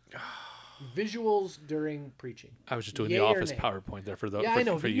 Visuals during preaching. I was just doing Yay the or office nay? PowerPoint there for the. Yeah, for, I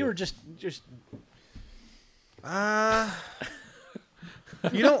know. For But you were just.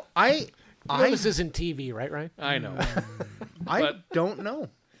 You know, This isn't TV, right, Ryan? I know. I don't know.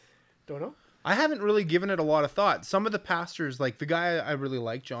 Don't know. I haven't really given it a lot of thought. Some of the pastors, like the guy I really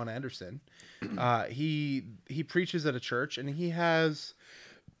like, John Anderson, he preaches at a church, and he has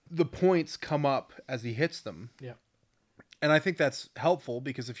the points come up as he hits them. Yeah. And I think that's helpful,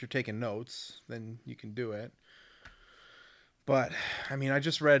 because if you're taking notes, then you can do it. But I mean, I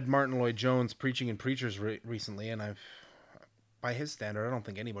just read Martin Lloyd-Jones' Preaching and Preachers recently, and by his standard, I don't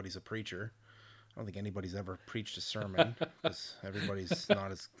think anybody's a preacher. I don't think anybody's ever preached a sermon, because everybody's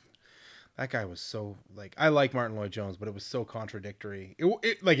not as. That guy was so, like, I like Martin Lloyd-Jones, but it was so contradictory.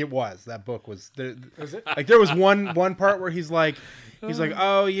 That book was there. Was it? Like, there was one part where he's like,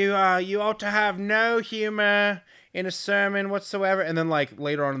 oh, you ought to have no humor in a sermon whatsoever. And then, like,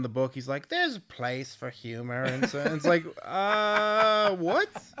 later on in the book, he's like, there's a place for humor. And so it's like, what?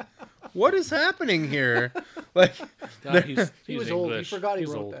 What is happening here? Like, He was old. He forgot he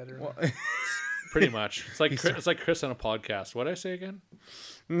wrote old. that. well, Pretty much. It's like Chris on a podcast. What did I say again?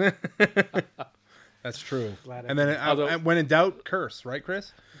 that's true. Glad I And then when in doubt, curse, right,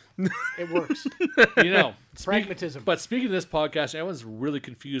 Chris? It works. You know, Pragmatism. But speaking of this podcast, everyone's really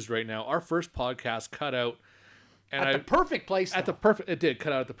confused right now. Our first podcast cut out, and At the perfect place. it did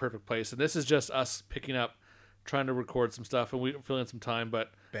cut out at the perfect place, and this is just us picking up, trying to record some stuff, and we filling in some time,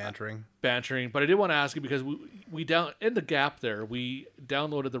 but Bantering. But I did want to ask you, because we down in the gap there, we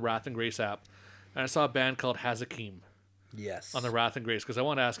downloaded the Wrath and Grace app, and I saw a band called Hazakim Yes. on the Wrath and Grace, because I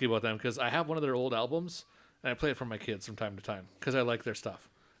want to ask you about them, because I have one of their old albums, and I play it for my kids from time to time, because I like their stuff.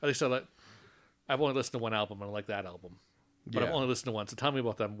 At least I've only listened to one album, and I like that album. But I've only listened to one, so tell me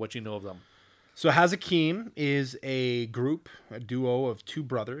about them, what you know of them. So Hazakim is a duo of two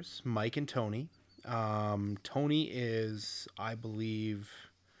brothers, Mike and Tony. Tony is, I believe,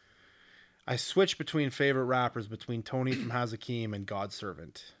 I switch between favorite rappers between Tony from Hazakim and God's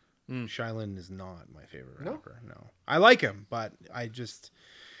Servant. Shylin is not my favorite rapper. No. I like him, but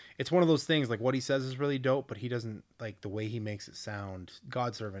it's one of those things, like, what he says is really dope, but he doesn't, like, the way he makes it sound.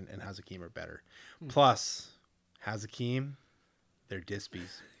 God's Servant and Hazakim are better. Plus, Hazakim, They're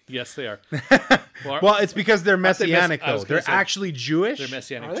Dispies. Yes, they are. Well, it's because they're Messianic, though. They're say, actually Jewish. They're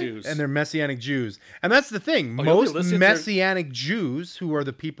Messianic Jews. And they're Messianic Jews. And that's the thing. Oh, Most Messianic Jews, who are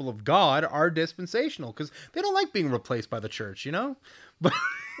the people of God, are dispensational because they don't like being replaced by the church, you know? But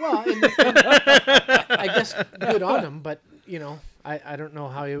Well, I guess good on them, but, you know, I don't know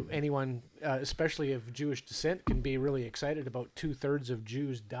how anyone, especially of Jewish descent, can be really excited about 2/3 of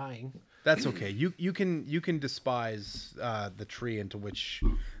Jews dying. that's okay. You can despise the tree into which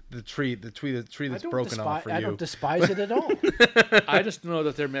the tree that's broken off for you. I don't despise it at all. I just know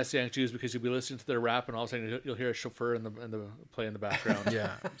that they're Messianic Jews because you'll be listening to their rap and all of a sudden you'll hear a chauffeur in the play in the background.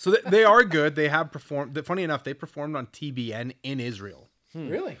 Yeah. So they are good. They have performed. Funny enough, they performed on TBN in Israel.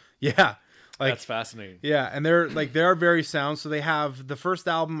 Really? Yeah. Like, that's fascinating. Yeah, and they're very sound. So they have the first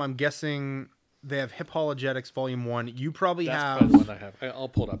album. I'm guessing they have Hipologetics Volume 1. You probably That's have. probably the one I have. I'll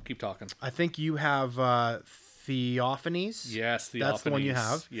pull it up. Keep talking. I think you have Theophanies. Yes, Theophanies. That's the one you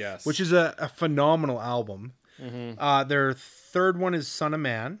have. Yes. Which is a phenomenal album. Mm-hmm. Their third one is Son of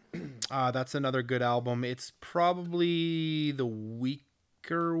Man. That's another good album. It's probably the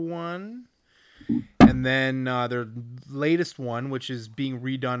weaker one. And then their latest one, which is being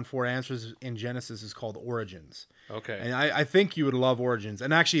redone for Answers in Genesis, is called Origins. Okay. And I think you would love Origins.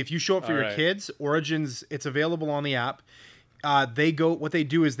 And actually, if you show up for your kids, Origins, it's available on the app. What they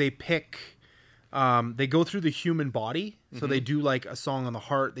do is they pick, they go through the human body. So they do like a song on the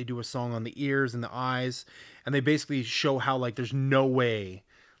heart, they do a song on the ears and the eyes, and they basically show how like there's no way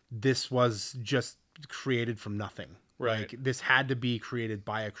this was just created from nothing. Right. Like this had to be created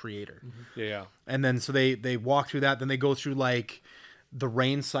by a creator. Yeah. And then so they walk through that. Then they go through like the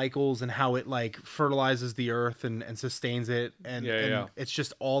rain cycles and how it like fertilizes the earth and sustains it. And it's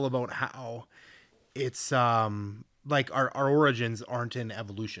just all about how it's like our origins aren't in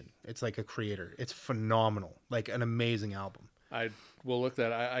evolution. It's like a creator. It's phenomenal. Like an amazing album. I will look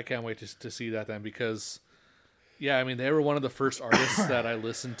that. I can't wait to see that then because, yeah, I mean, they were one of the first artists that I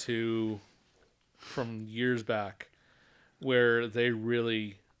listened to from years back where they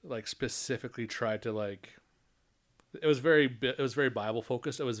really like specifically tried to like, it was very Bible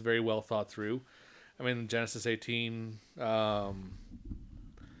focused. It was very well thought through. I mean, Genesis 18,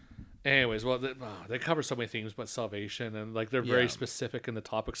 anyways, well, they cover so many themes, but salvation and like they're very specific in the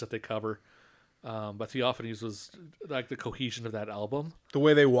topics that they cover. But Theophanies was like the cohesion of that album. The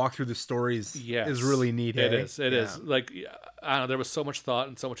way they walk through the stories is really neat. It is. It is. Like, I don't know, there was so much thought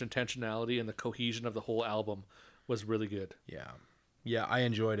and so much intentionality, and the cohesion of the whole album was really good. Yeah, I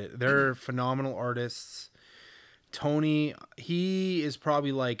enjoyed it. They're phenomenal artists. Tony, he is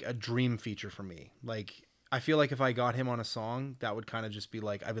probably like a dream feature for me. Like, I feel like if I got him on a song, that would kind of just be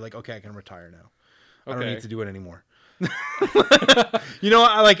like, I'd be like, okay, I can retire now. I don't need to do it anymore. You know,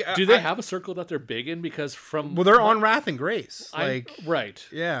 I like. Do they have a circle that they're big in? Because they're on Wrath and Grace. Right.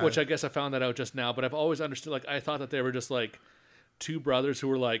 Yeah. Which I guess I found that out just now, but I've always understood. Like, I thought that they were just like two brothers who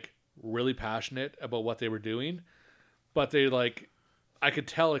were like really passionate about what they were doing, but they like, I could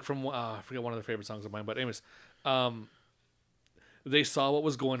tell like from I forget one of their favorite songs of mine, but anyways, they saw what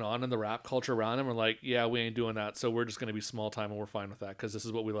was going on in the rap culture around them and were like, yeah, we ain't doing that, so we're just going to be small time and we're fine with that because this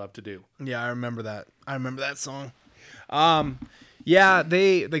is what we love to do. Yeah, I remember that. I remember that song. Yeah,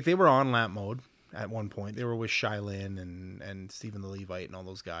 they were on Lamp Mode at one point. They were with Shylin and Stephen the Levite and all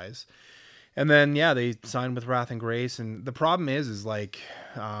those guys. And then they signed with Wrath and Grace. And the problem is like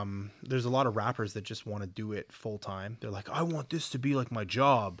there's a lot of rappers that just want to do it full time. They're like, I want this to be like my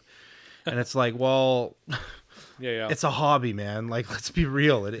job. And it's like, well, it's a hobby, man. Like, let's be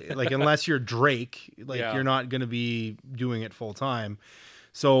real. Like, unless you're Drake, you're not going to be doing it full time.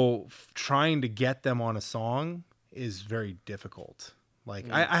 So trying to get them on a song is very difficult. Like,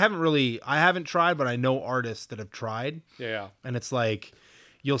 I haven't tried, but I know artists that have tried. Yeah. And it's like,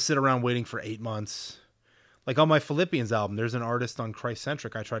 you'll sit around waiting for 8 months. Like on my Philippians album, there's an artist on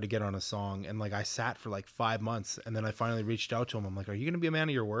Christ-Centric I tried to get on a song, and like I sat for like 5 months, and then I finally reached out to him. I'm like, are you going to be a man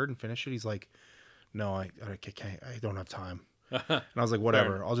of your word and finish it? He's like, no, I don't have time. And I was like,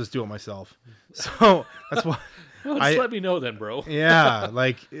 whatever, I'll just do it myself. So that's why. Well, just let me know then, bro. Yeah,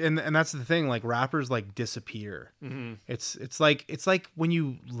 like, and that's the thing. Like, rappers like disappear. Mm-hmm. It's like when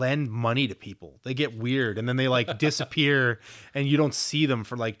you lend money to people, they get weird, and then they like disappear, and you don't see them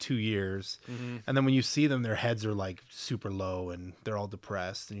for like 2 years, and then when you see them, their heads are like super low, and they're all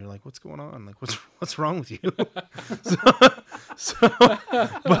depressed, and you're like, what's going on? Like, what's wrong with you?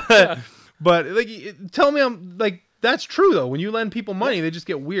 but like, tell me, I'm like. That's true, though. When you lend people money, they just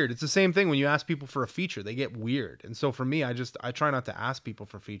get weird. It's the same thing when you ask people for a feature. They get weird. And so for me, I try not to ask people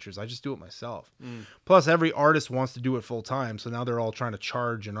for features. I just do it myself. Plus, every artist wants to do it full time. So now they're all trying to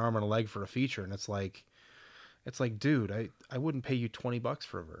charge an arm and a leg for a feature. And it's like, It's like, dude, I wouldn't pay you $20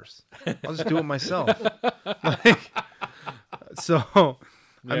 for a verse. I'll just do it myself. Like, so,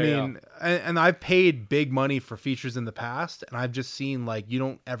 I mean, and I've paid big money for features in the past, and I've just seen like you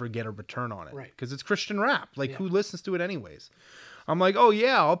don't ever get a return on it, Right? Because it's Christian rap. Like, who listens to it anyways? I'm like, oh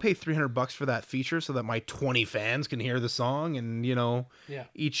yeah, I'll pay $300 for that feature so that my 20 fans can hear the song, and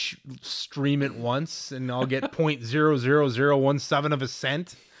each stream it once, and I'll get 0.00017 of a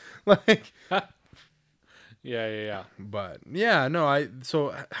cent, like. Yeah. But yeah, no,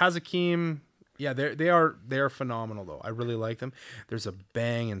 so Hazakim, yeah, they are phenomenal though. I really like them. There's a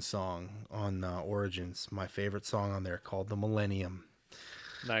banging song on Origins, my favorite song on there, called The Millennium.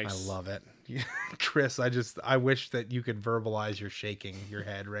 Nice. I love it. Chris, I wish that you could verbalize you're shaking your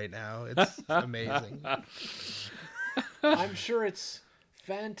head right now. It's amazing. I'm sure it's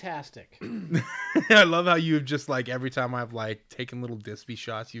fantastic. I love how you've just like every time I've like taken little Dispy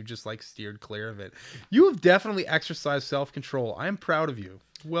shots, you've just like steered clear of it. You have definitely exercised self-control. I am proud of you.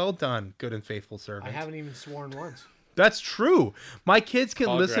 Well done, good and faithful servant. I haven't even sworn once. That's true. My kids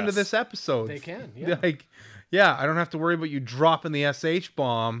can listen to this episode. They can, yeah. Like, yeah, I don't have to worry about you dropping the SH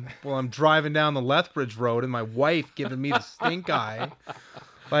bomb while I'm driving down the Lethbridge Road and my wife giving me the stink eye.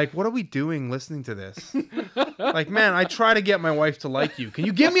 Like, what are we doing listening to this? Like, man, I try to get my wife to like you. Can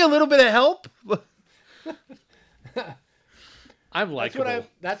you give me a little bit of help? I'm likable.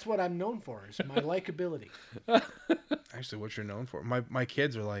 That's what I'm known for, is my likability. Actually, what you're known for. My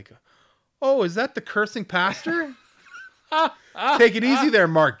kids are like, oh, is that the cursing pastor? Take it easy there,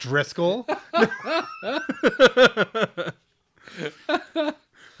 Mark Driscoll.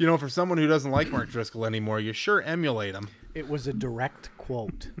 For someone who doesn't like Mark Driscoll anymore, you sure emulate him. It was a direct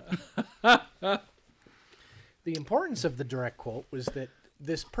quote. The importance of the direct quote was that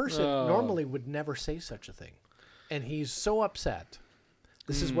this person normally would never say such a thing. And he's so upset.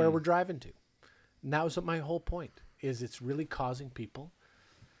 This is where we're driving to. And that was my whole point, is it's really causing people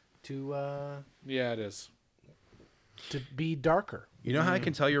to... yeah, it is. To be darker. You know how I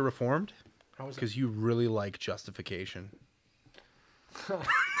can tell you're reformed? How is it? Because you really like justification.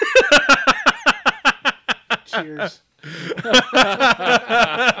 Cheers.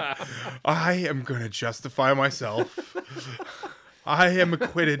 I am going to justify myself. I am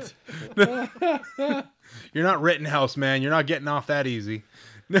acquitted. You're not Rittenhouse, man. You're not getting off that easy.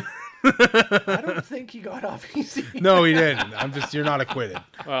 I don't think he got off easy. No, he didn't. You're not acquitted.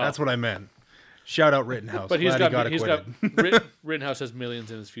 Well, that's what I meant. Shout out Rittenhouse. But he's got acquitted. Rittenhouse has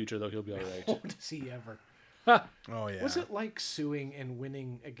millions in his future, though. He'll be all right. Oh, does he ever? Oh yeah. Was it like suing and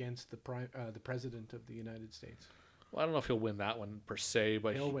winning against the president of the United States? Well, I don't know if he'll win that one per se,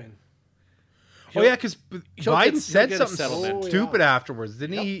 but he'll win. Oh yeah, because Biden said something stupid afterwards,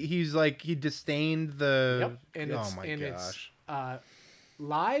 didn't he? He's like, he disdained the. Yep. And oh my gosh. It's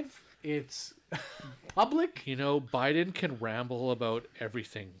live. It's public. Biden can ramble about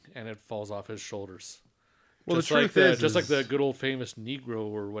everything, and it falls off his shoulders. Well, the truth is, just like the good old famous Negro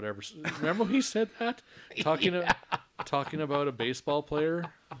or whatever. Remember when he said that? Talking about a baseball player.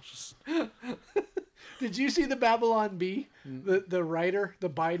 Did you see the Babylon Bee? The writer, the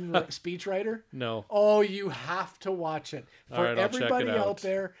Biden speech writer? No. Oh, you have to watch it. For right, everybody out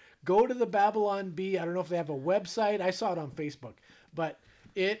there, go to the Babylon Bee. I don't know if they have a website. I saw it on Facebook. But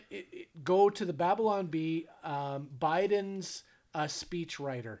it go to the Babylon Bee, Biden's speech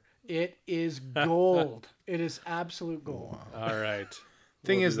writer. It is gold. It is absolute gold. Wow. All right.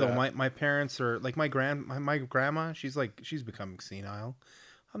 Thing is, though, my parents are like my grandma. She's becoming senile.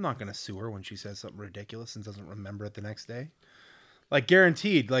 I'm not gonna sue her when she says something ridiculous and doesn't remember it the next day. Like,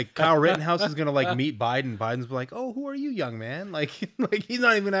 guaranteed. Like, Kyle Rittenhouse is gonna like meet Biden. Biden's like, "Oh, who are you, young man?" Like he's not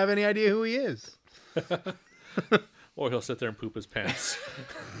even gonna have any idea who he is. Or he'll sit there and poop his pants.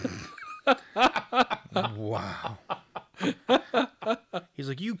 Wow. He's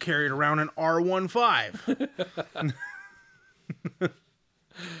like, you carried around an R15.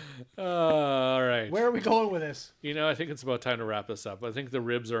 All right. Where are we going with this? I think it's about time to wrap this up. I think the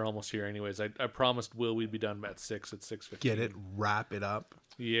ribs are almost here anyways. I promised Will we'd be done at 6:15. Get it? Wrap it up.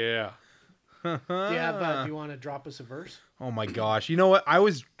 Yeah. Do you want to drop us a verse? Oh my gosh. You know what?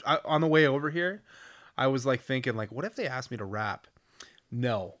 On the way over here, I was like thinking, like, what if they asked me to rap?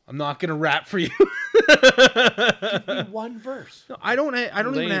 No, I'm not gonna rap for you. Give me one verse. No, I don't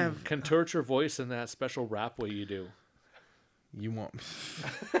even have. Contort your voice in that special rap way you do. You won't.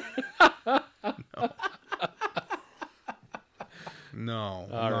 No,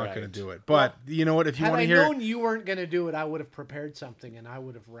 I'm not gonna do it. But you know what? If you want to hear, had I known you weren't gonna do it, I would have prepared something and I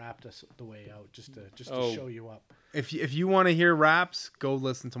would have rapped us the way out just to show you up. If you want to hear raps, go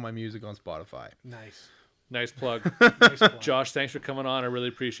listen to my music on Spotify. Nice plug. Nice plug. Josh, thanks for coming on. I really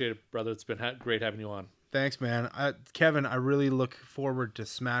appreciate it, brother. It's been great having you on. Thanks, man. Kevin, I really look forward to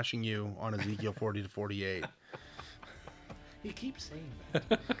smashing you on Ezekiel 40 to 48. You keep saying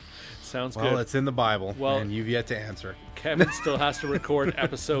that. Sounds Well, good. it's in the Bible, Well- and you've yet to answer. Kevin still has to record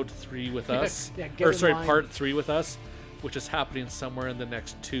episode 3 with us. Yeah, get in line. Part 3 with us, which is happening somewhere in the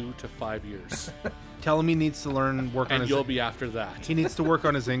next 2 to 5 years. Tell him he needs to work on And his... you'll be after that. He needs to work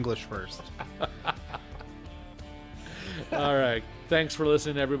on his English first. All right. Thanks for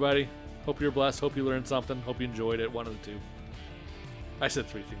listening, everybody. Hope you're blessed. Hope you learned something. Hope you enjoyed it. One of the two. I said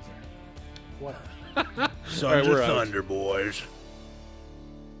 3 things there. What? Sons All right, we're of out. Thunder, boys.